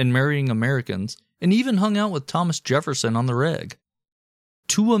 and marrying Americans, and even hung out with Thomas Jefferson on the reg.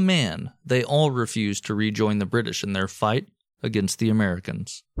 To a man, they all refused to rejoin the British in their fight against the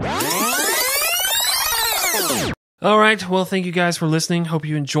Americans. All right, well, thank you guys for listening. Hope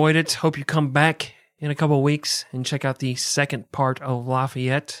you enjoyed it. Hope you come back in a couple of weeks and check out the second part of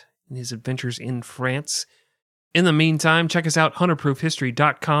Lafayette and his adventures in France. In the meantime, check us out,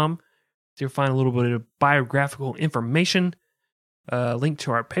 100proofhistory.com. You'll find a little bit of biographical information, a link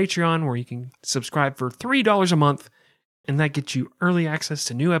to our Patreon where you can subscribe for $3 a month, and that gets you early access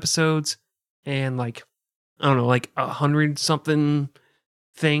to new episodes and 100-something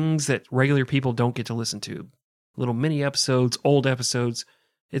things that regular people don't get to listen to. Little mini episodes, old episodes.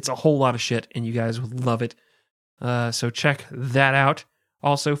 It's a whole lot of shit, and you guys would love it. So check that out.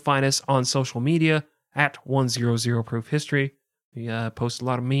 Also, find us on social media at 100proof history. We post a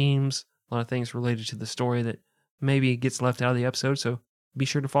lot of memes, a lot of things related to the story that maybe gets left out of the episode, so be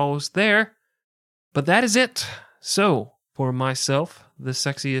sure to follow us there. But that is it. So, for myself, the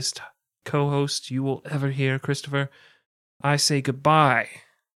sexiest co-host you will ever hear, Christopher, I say goodbye.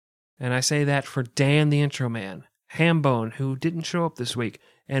 And I say that for Dan the intro man, Hambone, who didn't show up this week,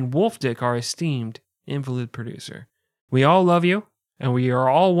 and Wolf Dick, our esteemed invalid producer. We all love you, and we are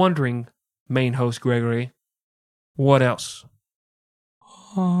all wondering, main host Gregory, what else?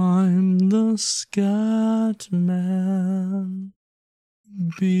 I'm the scat man.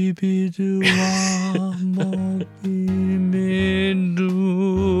 Baby do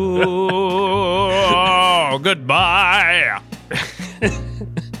oh, goodbye.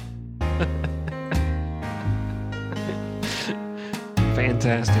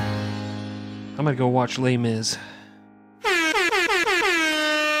 Fantastic. I'm gonna go watch Les Mis.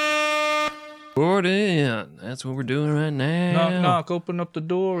 Put in. That's what we're doing right now. Knock, knock, open up the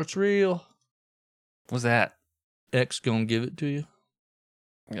door. It's real. What's that? X gonna give it to you.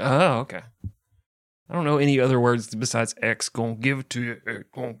 Oh, okay. I don't know any other words besides X gonna give it to you. X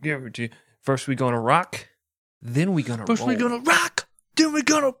gonna give it to you. First we gonna rock, then we gonna First roll. we gonna rock, then we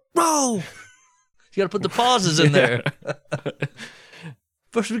gonna roll. You gotta put the pauses in there.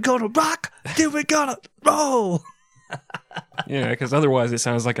 First we gonna rock, then we gonna roll. Yeah, because otherwise it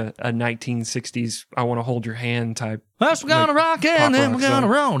sounds like a 1960s I want to hold your hand type. First we're gonna rock and then we're gonna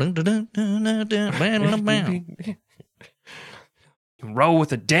roll. Roll with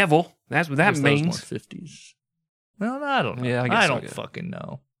the devil. That's what that means. That was more 50s. Well, I don't know. Yeah, I don't fucking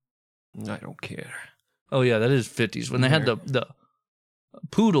know. I don't care. Oh yeah, that is 50s when they had the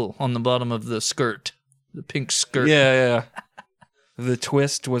poodle on the bottom of the skirt, the pink skirt. Yeah. The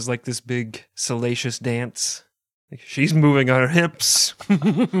twist was like this big salacious dance. Like, she's moving on her hips.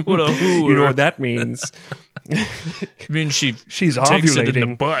 What a hooer. You know what that means? I mean, she's ovulating. Takes it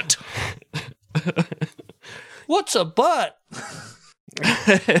in the butt. What's a butt?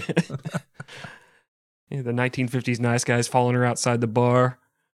 Yeah, the 1950s nice guys following her outside the bar.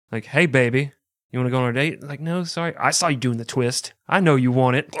 Like, hey, baby, you want to go on a date? Like, no, sorry. I saw you doing the twist. I know you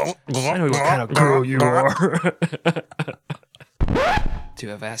want it. I know what kind of girl you are. Do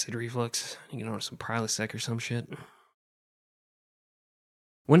you have acid reflux? You can order some Prilosec or some shit.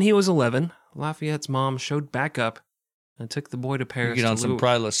 When he was 11, Lafayette's mom showed back up and took the boy to Paris. You get on some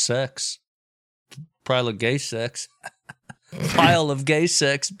Prilosec. Gay sex. Pile of gay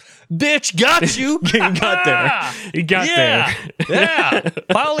sex. Bitch, got you. He got there. He got there. Yeah.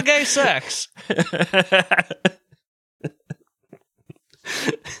 Pile of gay sex.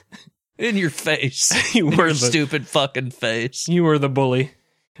 In your face. You were your stupid fucking face. You were the bully.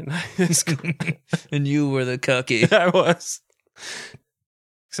 And you were the cucky. I was.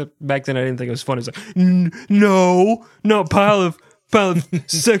 Except back then I didn't think it was funny. It's like, no, pile of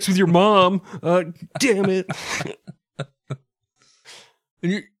sex with your mom. Damn it.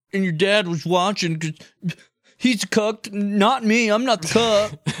 And your dad was watching because he's the cuck, not me. I'm not the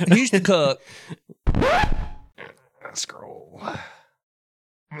cuck. He's the cuck. Scroll.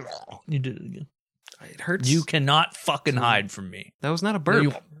 You did it again. It hurts. You cannot fucking hide from me. That was not a burp.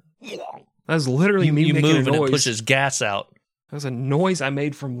 You That was literally me making move a and noise. it pushes gas out. That was a noise I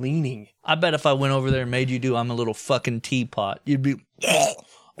made from leaning. I bet if I went over there and made you do I'm a little fucking teapot, you'd be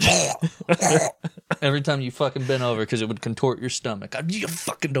every time you fucking bent over because it would contort your stomach. You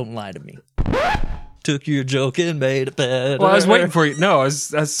fucking don't lie to me. Took your joke and made it better. Well, I was waiting for you. No,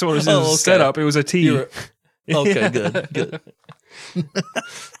 that's sort of okay. setup. It was a T. Okay, good.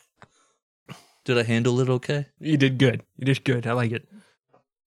 Did I handle it okay? You did good. I like it.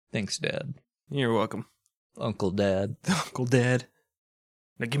 Thanks, Dad. You're welcome. Uncle Dad. Uncle Dad.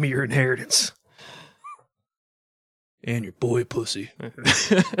 Now give me your inheritance. And your boy pussy.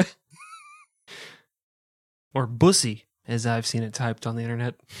 Or bussy, as I've seen it typed on the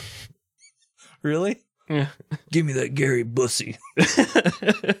internet. Really? Yeah. Give me that Gary Bussy.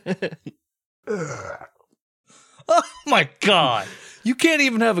 Oh my God. You can't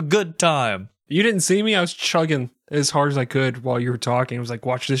even have a good time. You didn't see me? I was chugging as hard as I could while you were talking. I was like,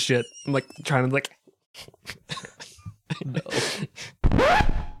 watch this shit. I'm like trying to like... No.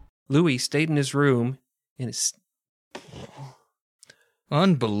 Louis stayed in his room in his...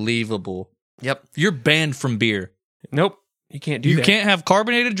 Unbelievable. Yep. You're banned from beer. Nope. You can't do You that. can't have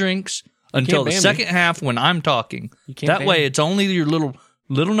carbonated drinks until the ban me. second half when I'm talking. You can't That ban way me. it's only your little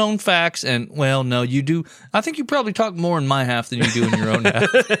known facts and, well, no, you do. I think you probably talk more in my half than you do in your own half.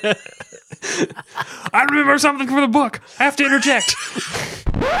 I remember something for the book. I have to interject.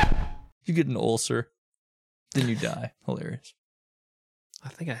 You get an ulcer, then you die. Hilarious. I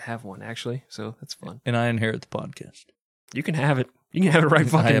think I have one, actually, so that's fun. And I inherit the podcast. You can have it. You can have it right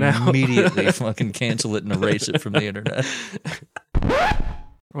fucking I now. immediately fucking cancel it and erase it from the internet.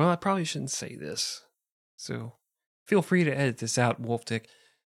 Well, I probably shouldn't say this, so feel free to edit this out, Wolf Dick.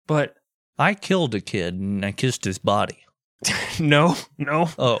 But I killed a kid and I kissed his body. no.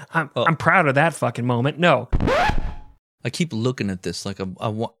 Oh, I'm proud of that fucking moment. No. I keep looking at this like I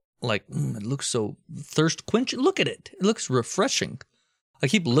want, like, it looks so thirst quenching. Look at it. It looks refreshing. I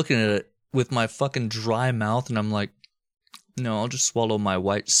keep looking at it with my fucking dry mouth and I'm like, no, I'll just swallow my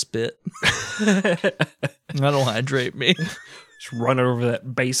white spit. That'll hydrate me. Just run over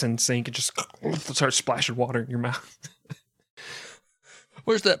that basin sink and just start splashing water in your mouth.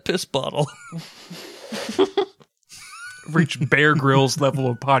 Where's that piss bottle? Reach Bear Grylls level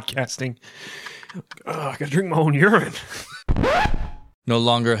of podcasting. Oh, I gotta drink my own urine. No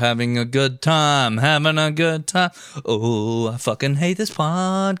longer having a good time, having a good time. Oh, I fucking hate this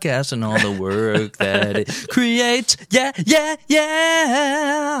podcast and all the work that it creates. Yeah.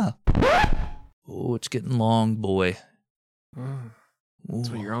 Oh, it's getting long, boy. That's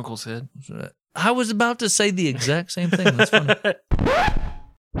what your uncle said. I was about to say the exact same thing. That's funny.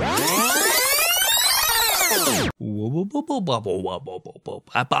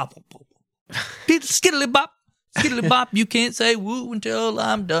 Skiddly bop. Skiddly bop, you can't say woo until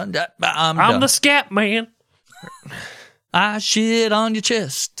I'm done. I'm done. the scat man. I shit on your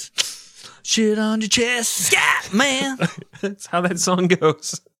chest. Shit on your chest. Scat man. That's how that song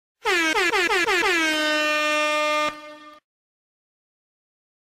goes.